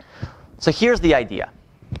 So here's the idea.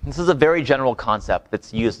 This is a very general concept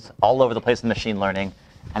that's used all over the place in machine learning,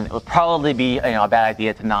 and it would probably be a bad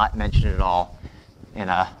idea to not mention it at all in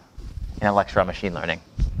a lecture on machine learning.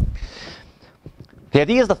 The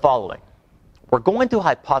idea is the following. We're going to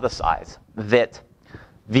hypothesize that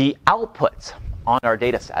the outputs on our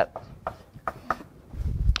data set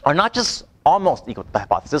are not just almost equal to the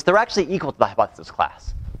hypothesis, they're actually equal to the hypothesis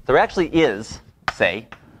class. There actually is, say,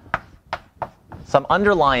 some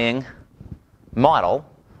underlying model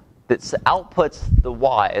that outputs the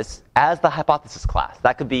y's as the hypothesis class.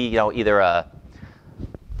 That could be either a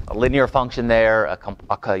linear function there,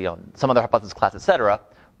 some other hypothesis class, etc.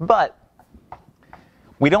 But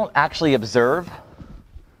we don't actually observe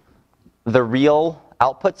the real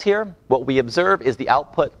outputs here. What we observe is the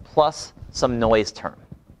output plus some noise term.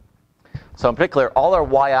 So in particular, all our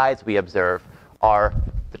yi's we observe are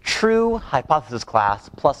the true hypothesis class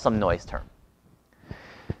plus some noise term.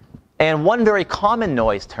 And one very common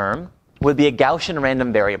noise term would be a Gaussian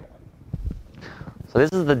random variable. So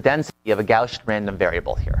this is the density of a Gaussian random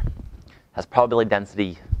variable here. It has probability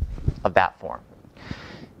density of that form.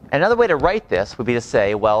 Another way to write this would be to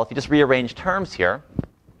say, well, if you just rearrange terms here,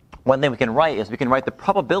 one thing we can write is we can write the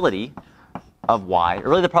probability of y, or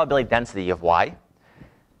really the probability density of y,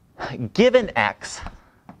 given x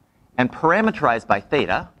and parameterized by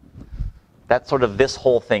theta. That's sort of this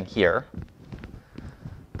whole thing here.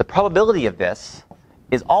 The probability of this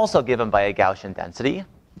is also given by a Gaussian density.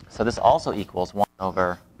 So this also equals 1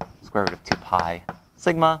 over square root of 2 pi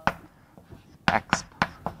sigma x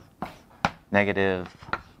negative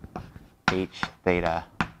h theta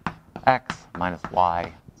x minus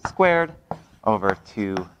y squared over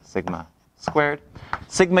 2 sigma squared.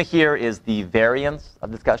 Sigma here is the variance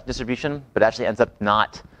of this Gaussian distribution, but actually ends up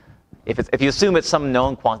not, if you assume it's some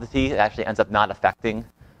known quantity, it actually ends up not affecting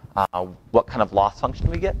what kind of loss function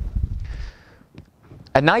we get.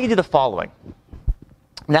 And now you do the following.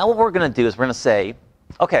 Now what we're going to do is we're going to say,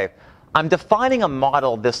 okay, I'm defining a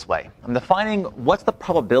model this way. I'm defining what's the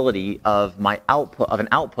probability of my output, of an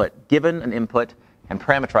output given an input and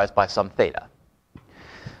parameterized by some theta.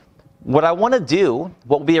 What I want to do,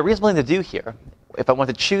 what would be a reasonable thing to do here, if I want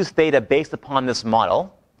to choose theta based upon this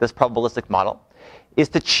model, this probabilistic model, is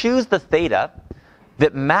to choose the theta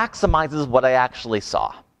that maximizes what I actually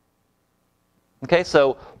saw. Okay,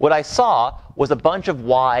 so what I saw was a bunch of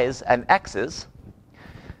y's and x's.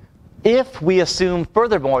 If we assume,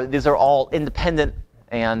 furthermore, that these are all independent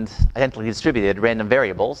and identically distributed random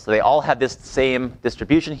variables, so they all have this same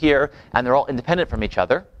distribution here, and they're all independent from each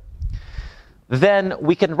other, then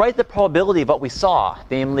we can write the probability of what we saw,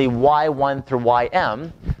 namely y1 through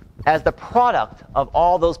ym, as the product of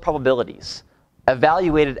all those probabilities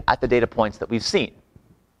evaluated at the data points that we've seen.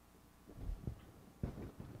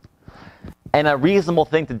 And a reasonable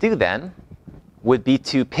thing to do then would be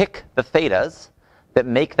to pick the thetas that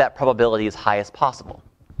make that probability as high as possible.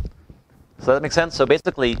 So that makes sense? So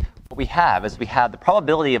basically what we have is we have the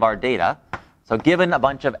probability of our data. So given a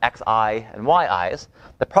bunch of xi and yi's,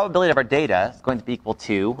 the probability of our data is going to be equal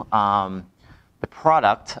to the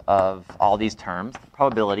product of all these terms, the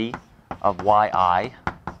probability of yi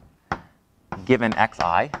given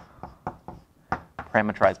xi,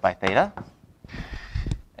 parameterized by theta.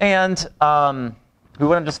 And we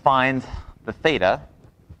want to just find the theta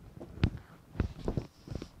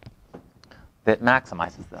that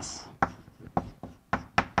maximizes this.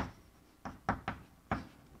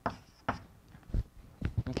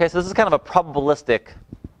 Okay, so this is kind of a probabilistic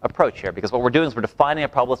approach here, because what we're doing is we're defining a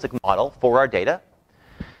probabilistic model for our data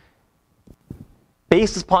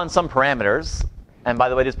based upon some parameters. And by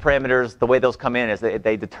the way, these parameters, the way those come in is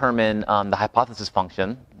they determine the hypothesis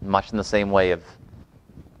function, much in the same way of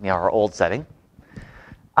our old setting.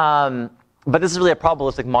 But this is really a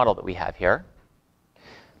probabilistic model that we have here.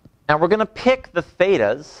 And we're going to pick the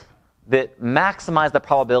thetas that maximize the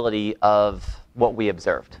probability of what we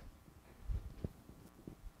observed.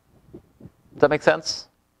 Does that make sense?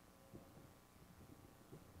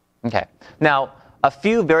 Okay. Now, a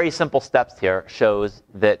few very simple steps here shows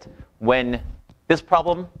that when this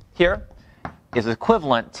problem here is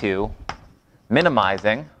equivalent to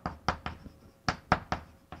minimizing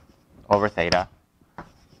over theta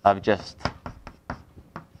of just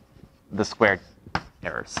the squared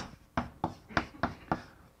errors.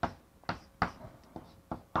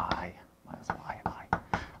 I minus y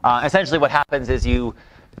I. Essentially what happens is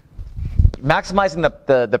maximizing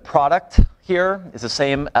the product here is the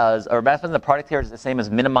same as, or maximizing the product here is the same as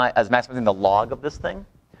maximizing the log of this thing,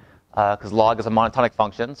 because log is a monotonic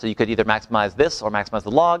function, so you could either maximize this or maximize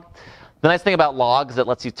the log. The nice thing about log is it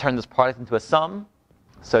lets you turn this product into a sum,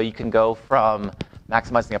 so you can go from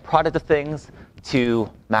maximizing a product of things to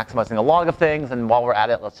maximizing a log of things, and while we're at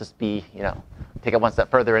it, let's just take it one step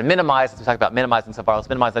further and minimize. Since we talked about minimizing so far, let's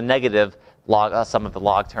minimize the negative log, sum of the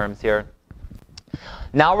log terms here.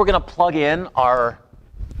 Now we're going to plug in our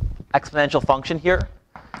exponential function here.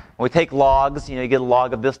 When we take logs, you get a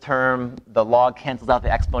log of this term. The log cancels out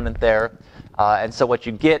the exponent there. And so what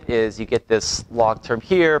you get is you get this log term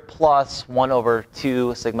here plus 1 over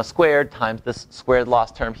 2 sigma squared times this squared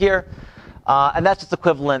loss term here. And that's just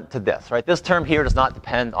equivalent to this, right? This term here does not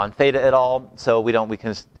depend on theta at all, so we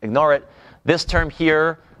can just ignore it. This term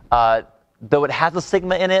here, though it has a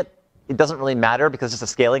sigma in it, it doesn't really matter because it's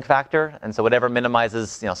just a scaling factor. And so whatever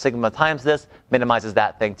minimizes sigma times this minimizes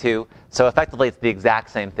that thing too. So effectively, it's the exact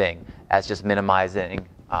same thing as just minimizing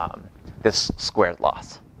this squared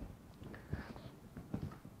loss.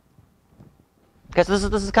 Okay, so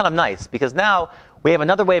this is kind of nice because now we have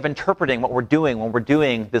another way of interpreting what we're doing when we're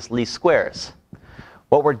doing this least squares.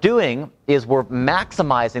 What we're doing is we're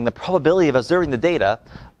maximizing the probability of observing the data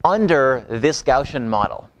under this Gaussian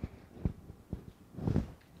model.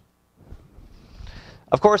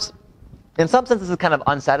 Of course, in some sense, this is kind of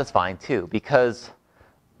unsatisfying too, because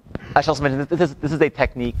I should also mention this is a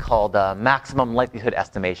technique called maximum likelihood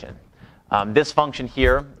estimation. This function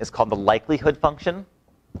here is called the likelihood function.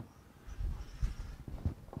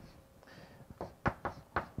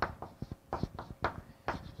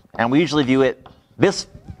 And we usually view it, this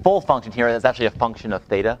full function here is actually a function of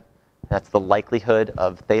theta. That's the likelihood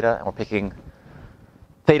of theta, and we're picking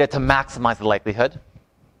theta to maximize the likelihood.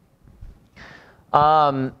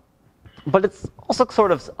 But it's also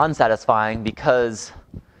sort of unsatisfying because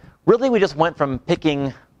really we just went from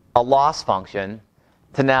picking a loss function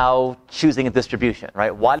to now choosing a distribution,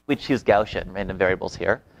 right? Why did we choose Gaussian random variables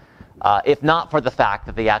here? If not for the fact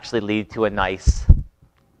that they actually lead to a nice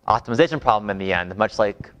optimization problem in the end, much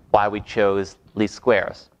like why we chose least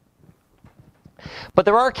squares. But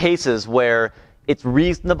there are cases where it's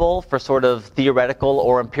reasonable for sort of theoretical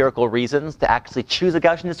or empirical reasons to actually choose a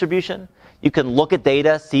Gaussian distribution. You can look at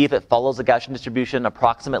data, see if it follows a Gaussian distribution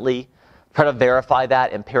approximately, try to verify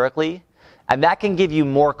that empirically, and that can give you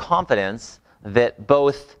more confidence that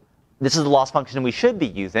both this is the loss function we should be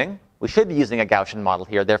using a Gaussian model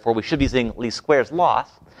here, therefore we should be using least squares loss,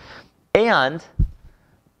 and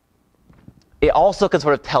it also can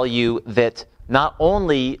sort of tell you that not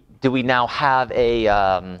only do we now have a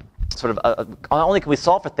not only can we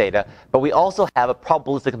solve for theta, but we also have a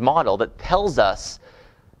probabilistic model that tells us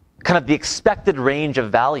kind of the expected range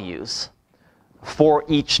of values for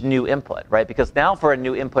each new input, right? Because now for a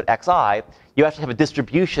new input xi, you actually have a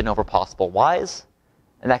distribution over possible y's,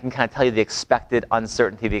 and that can kind of tell you the expected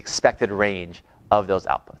uncertainty, the expected range of those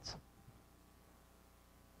outputs.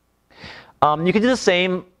 You can do the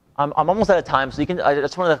same. I'm almost out of time, so I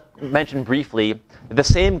just want to mention briefly, the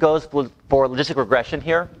same goes for logistic regression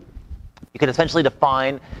here. You can essentially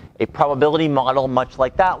define a probability model much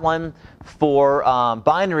like that one for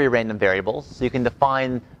binary random variables. So you can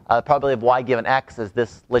define the probability of y given x as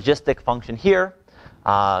this logistic function here.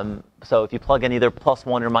 So if you plug in either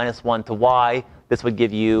 +1 or -1 to y, this would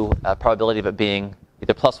give you a probability of it being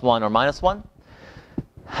either +1 or -1.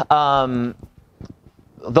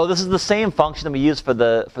 Though this is the same function that we use for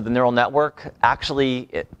the neural network, actually,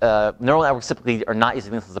 neural networks typically are not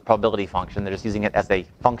using this as a probability function. They're just using it as a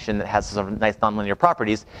function that has some nice nonlinear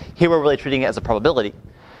properties. Here we're really treating it as a probability.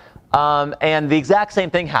 And the exact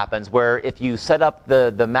same thing happens where if you set up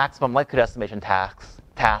the maximum likelihood estimation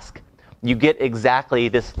task, you get exactly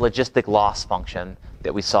this logistic loss function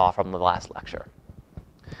that we saw from the last lecture.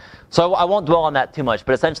 So I won't dwell on that too much,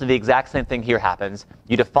 but essentially the exact same thing here happens.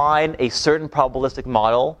 You define a certain probabilistic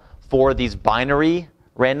model for these binary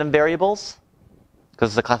random variables,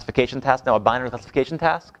 because it's a classification task now, a binary classification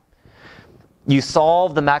task. You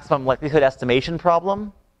solve the maximum likelihood estimation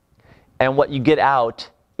problem, and what you get out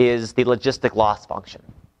is the logistic loss function.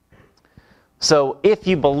 So if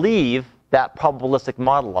you believe that probabilistic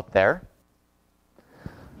model up there,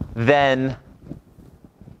 then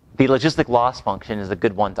the logistic loss function is a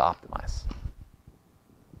good one to optimize.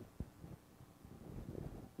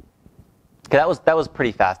 Okay, that was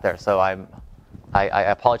pretty fast there, so I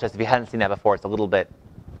apologize if you hadn't seen that before. It's a little bit,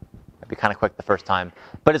 I'd be kind of quick the first time.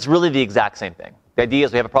 But it's really the exact same thing. The idea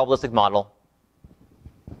is we have a probabilistic model.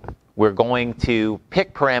 We're going to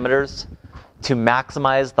pick parameters to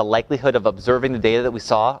maximize the likelihood of observing the data that we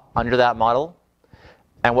saw under that model.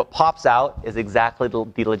 And what pops out is exactly the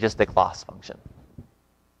logistic loss function.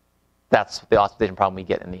 That's the optimization problem we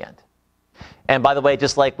get in the end. And by the way,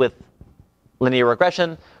 just like with linear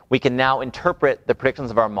regression, we can now interpret the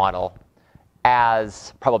predictions of our model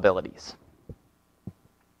as probabilities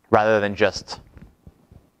rather than just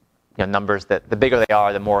numbers that the bigger they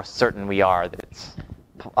are, the more certain we are that it's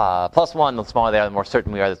 +1, the smaller they are, the more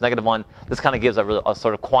certain we are that it's -1. This kind of gives a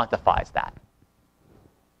sort of quantifies that.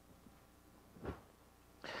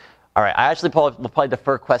 All right, I actually will probably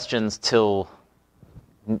defer questions till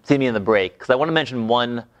see me in the break, because I want to mention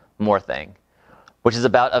one more thing, which is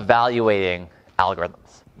about evaluating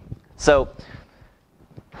algorithms. So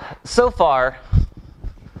far,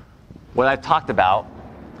 what I've talked about,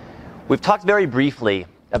 we've talked very briefly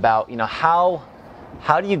about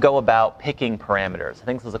how do you go about picking parameters? I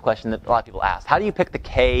think this is a question that a lot of people ask. How do you pick the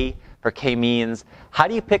k for k-means? How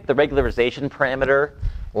do you pick the regularization parameter,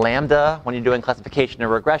 lambda, when you're doing classification or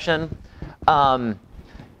regression?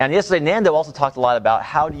 And yesterday, Nando also talked a lot about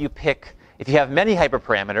how do you pick, if you have many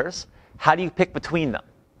hyperparameters, how do you pick between them?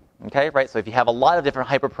 Okay, right? So if you have a lot of different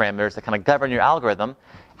hyperparameters that kind of govern your algorithm,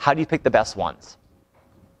 how do you pick the best ones?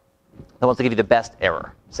 The ones that give you the best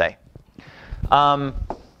error, say. And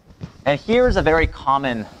here's a very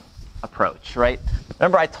common approach, right?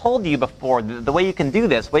 Remember, I told you before, the way you can do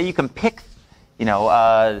this, the way you can pick,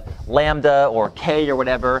 lambda or k or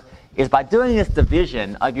whatever, is by doing this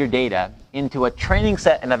division of your data into a training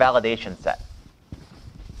set and a validation set.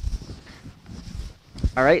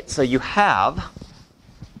 All right, so you have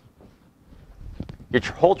your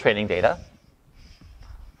whole training data.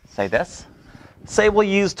 Say this. Say we'll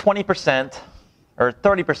use 20% or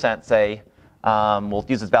 30%, say, we'll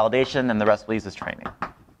use as validation, and the rest we'll use as training.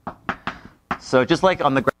 So just like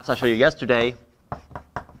on the graphs I showed you yesterday,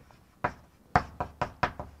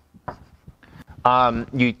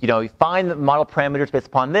 you find the model parameters based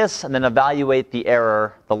upon this, and then evaluate the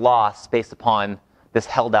error, the loss, based upon this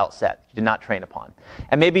held out set you did not train upon.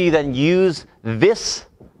 And maybe you then use this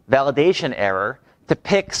validation error to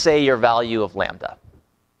pick, say, your value of lambda.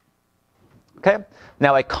 Okay?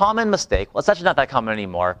 Now, a common mistake, well, it's actually not that common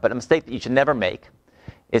anymore, but a mistake that you should never make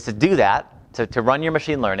is to do that, to run your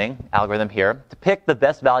machine learning algorithm here, to pick the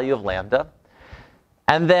best value of lambda,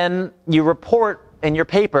 and then you report in your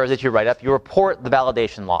papers that you write up, you report the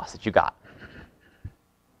validation loss that you got.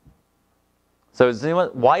 So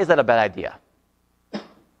why is that a bad idea?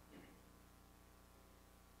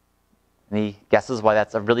 Any guesses why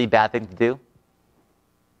that's a really bad thing to do?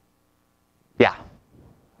 Yeah.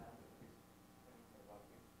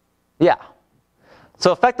 Yeah.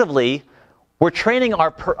 So effectively, we're training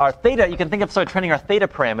our theta. You can think of training our theta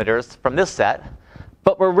parameters from this set,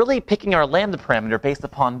 but we're really picking our lambda parameter based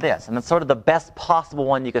upon this, and it's sort of the best possible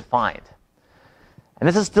one you could find. And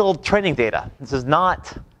this is still training data. This is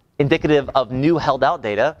not indicative of new held out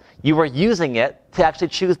data. You are using it to actually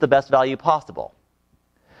choose the best value possible.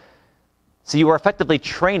 So you are effectively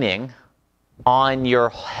training on your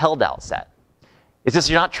held out set. It's just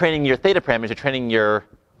you're not training your theta parameters, you're training your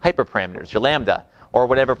hyperparameters, your lambda, or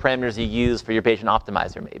whatever parameters you use for your Bayesian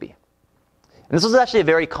optimizer maybe. And this was actually a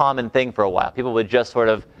very common thing for a while. People would just sort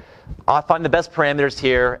of find the best parameters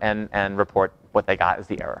here and report what they got as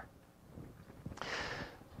the error.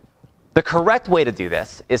 The correct way to do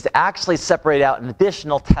this is to actually separate out an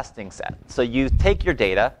additional testing set. So you take your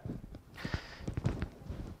data,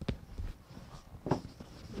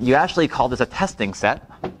 you actually call this a testing set,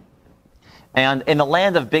 and in the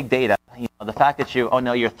land of big data, the fact that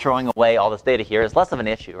you're throwing away all this data here is less of an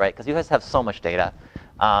issue, right? Because you guys have so much data.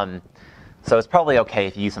 So it's probably okay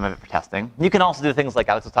if you use some of it for testing. You can also do things like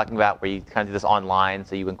Alex was talking about where you kind of do this online,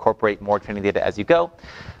 so you incorporate more training data as you go.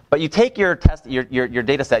 But you take your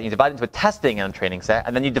data set, and you divide it into a testing and a training set,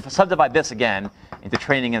 and then you subdivide this again into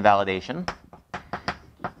training and validation.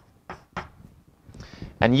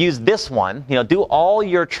 And use this one, do all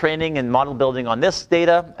your training and model building on this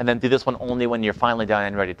data, and then do this one only when you're finally done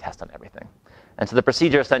and ready to test on everything. And so the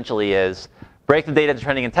procedure essentially is break the data into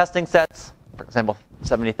training and testing sets, for example,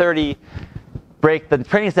 70-30, break the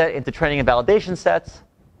training set into training and validation sets,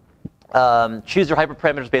 choose your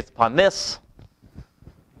hyperparameters based upon this,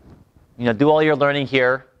 do all your learning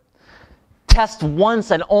here. Test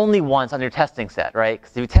once and only once on your testing set, right?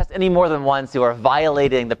 Because if you test any more than once, you are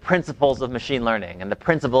violating the principles of machine learning and the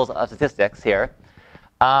principles of statistics here.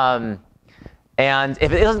 And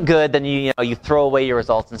if it isn't good, then you throw away your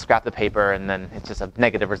results and scrap the paper, and then it's just a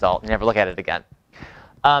negative result. You never look at it again.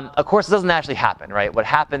 Of course, it doesn't actually happen, right? What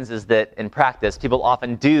happens is that in practice, people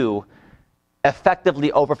often do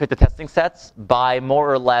effectively overfit the testing sets by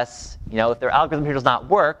more or less, if their algorithm here does not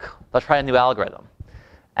work, they'll try a new algorithm.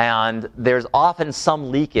 And there's often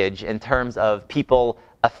some leakage in terms of people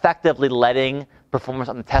effectively letting performance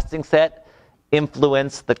on the testing set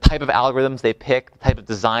influence the type of algorithms they pick, the type of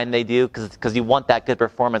design they do, because you want that good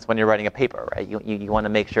performance when you're writing a paper, right? You want to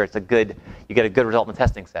make sure you get a good result in the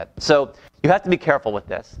testing set. So you have to be careful with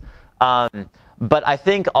this. But I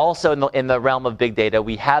think also in the realm of big data,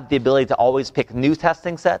 we have the ability to always pick new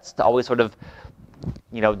testing sets, to always sort of,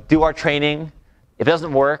 do our training. If it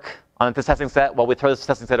doesn't work on this testing set, well, we throw this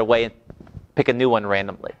testing set away and pick a new one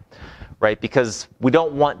randomly, right? Because we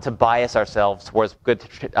don't want to bias ourselves towards good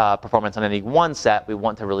performance on any one set. We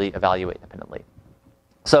want to really evaluate independently.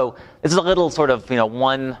 So this is a little sort of,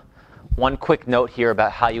 one quick note here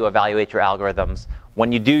about how you evaluate your algorithms.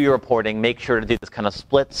 When you do your reporting, make sure to do this kind of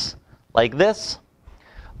splits like this,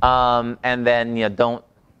 and then don't,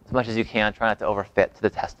 as much as you can, try not to overfit to the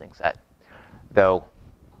testing set. Though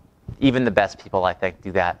even the best people, I think,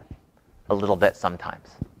 do that a little bit sometimes.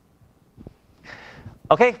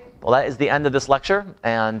 Okay, well, that is the end of this lecture,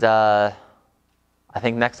 and I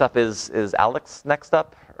think next up is Alex next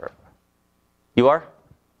up? Or you are?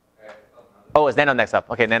 Oh, is Nando next up?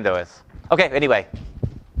 Okay, Nando is. Okay, anyway.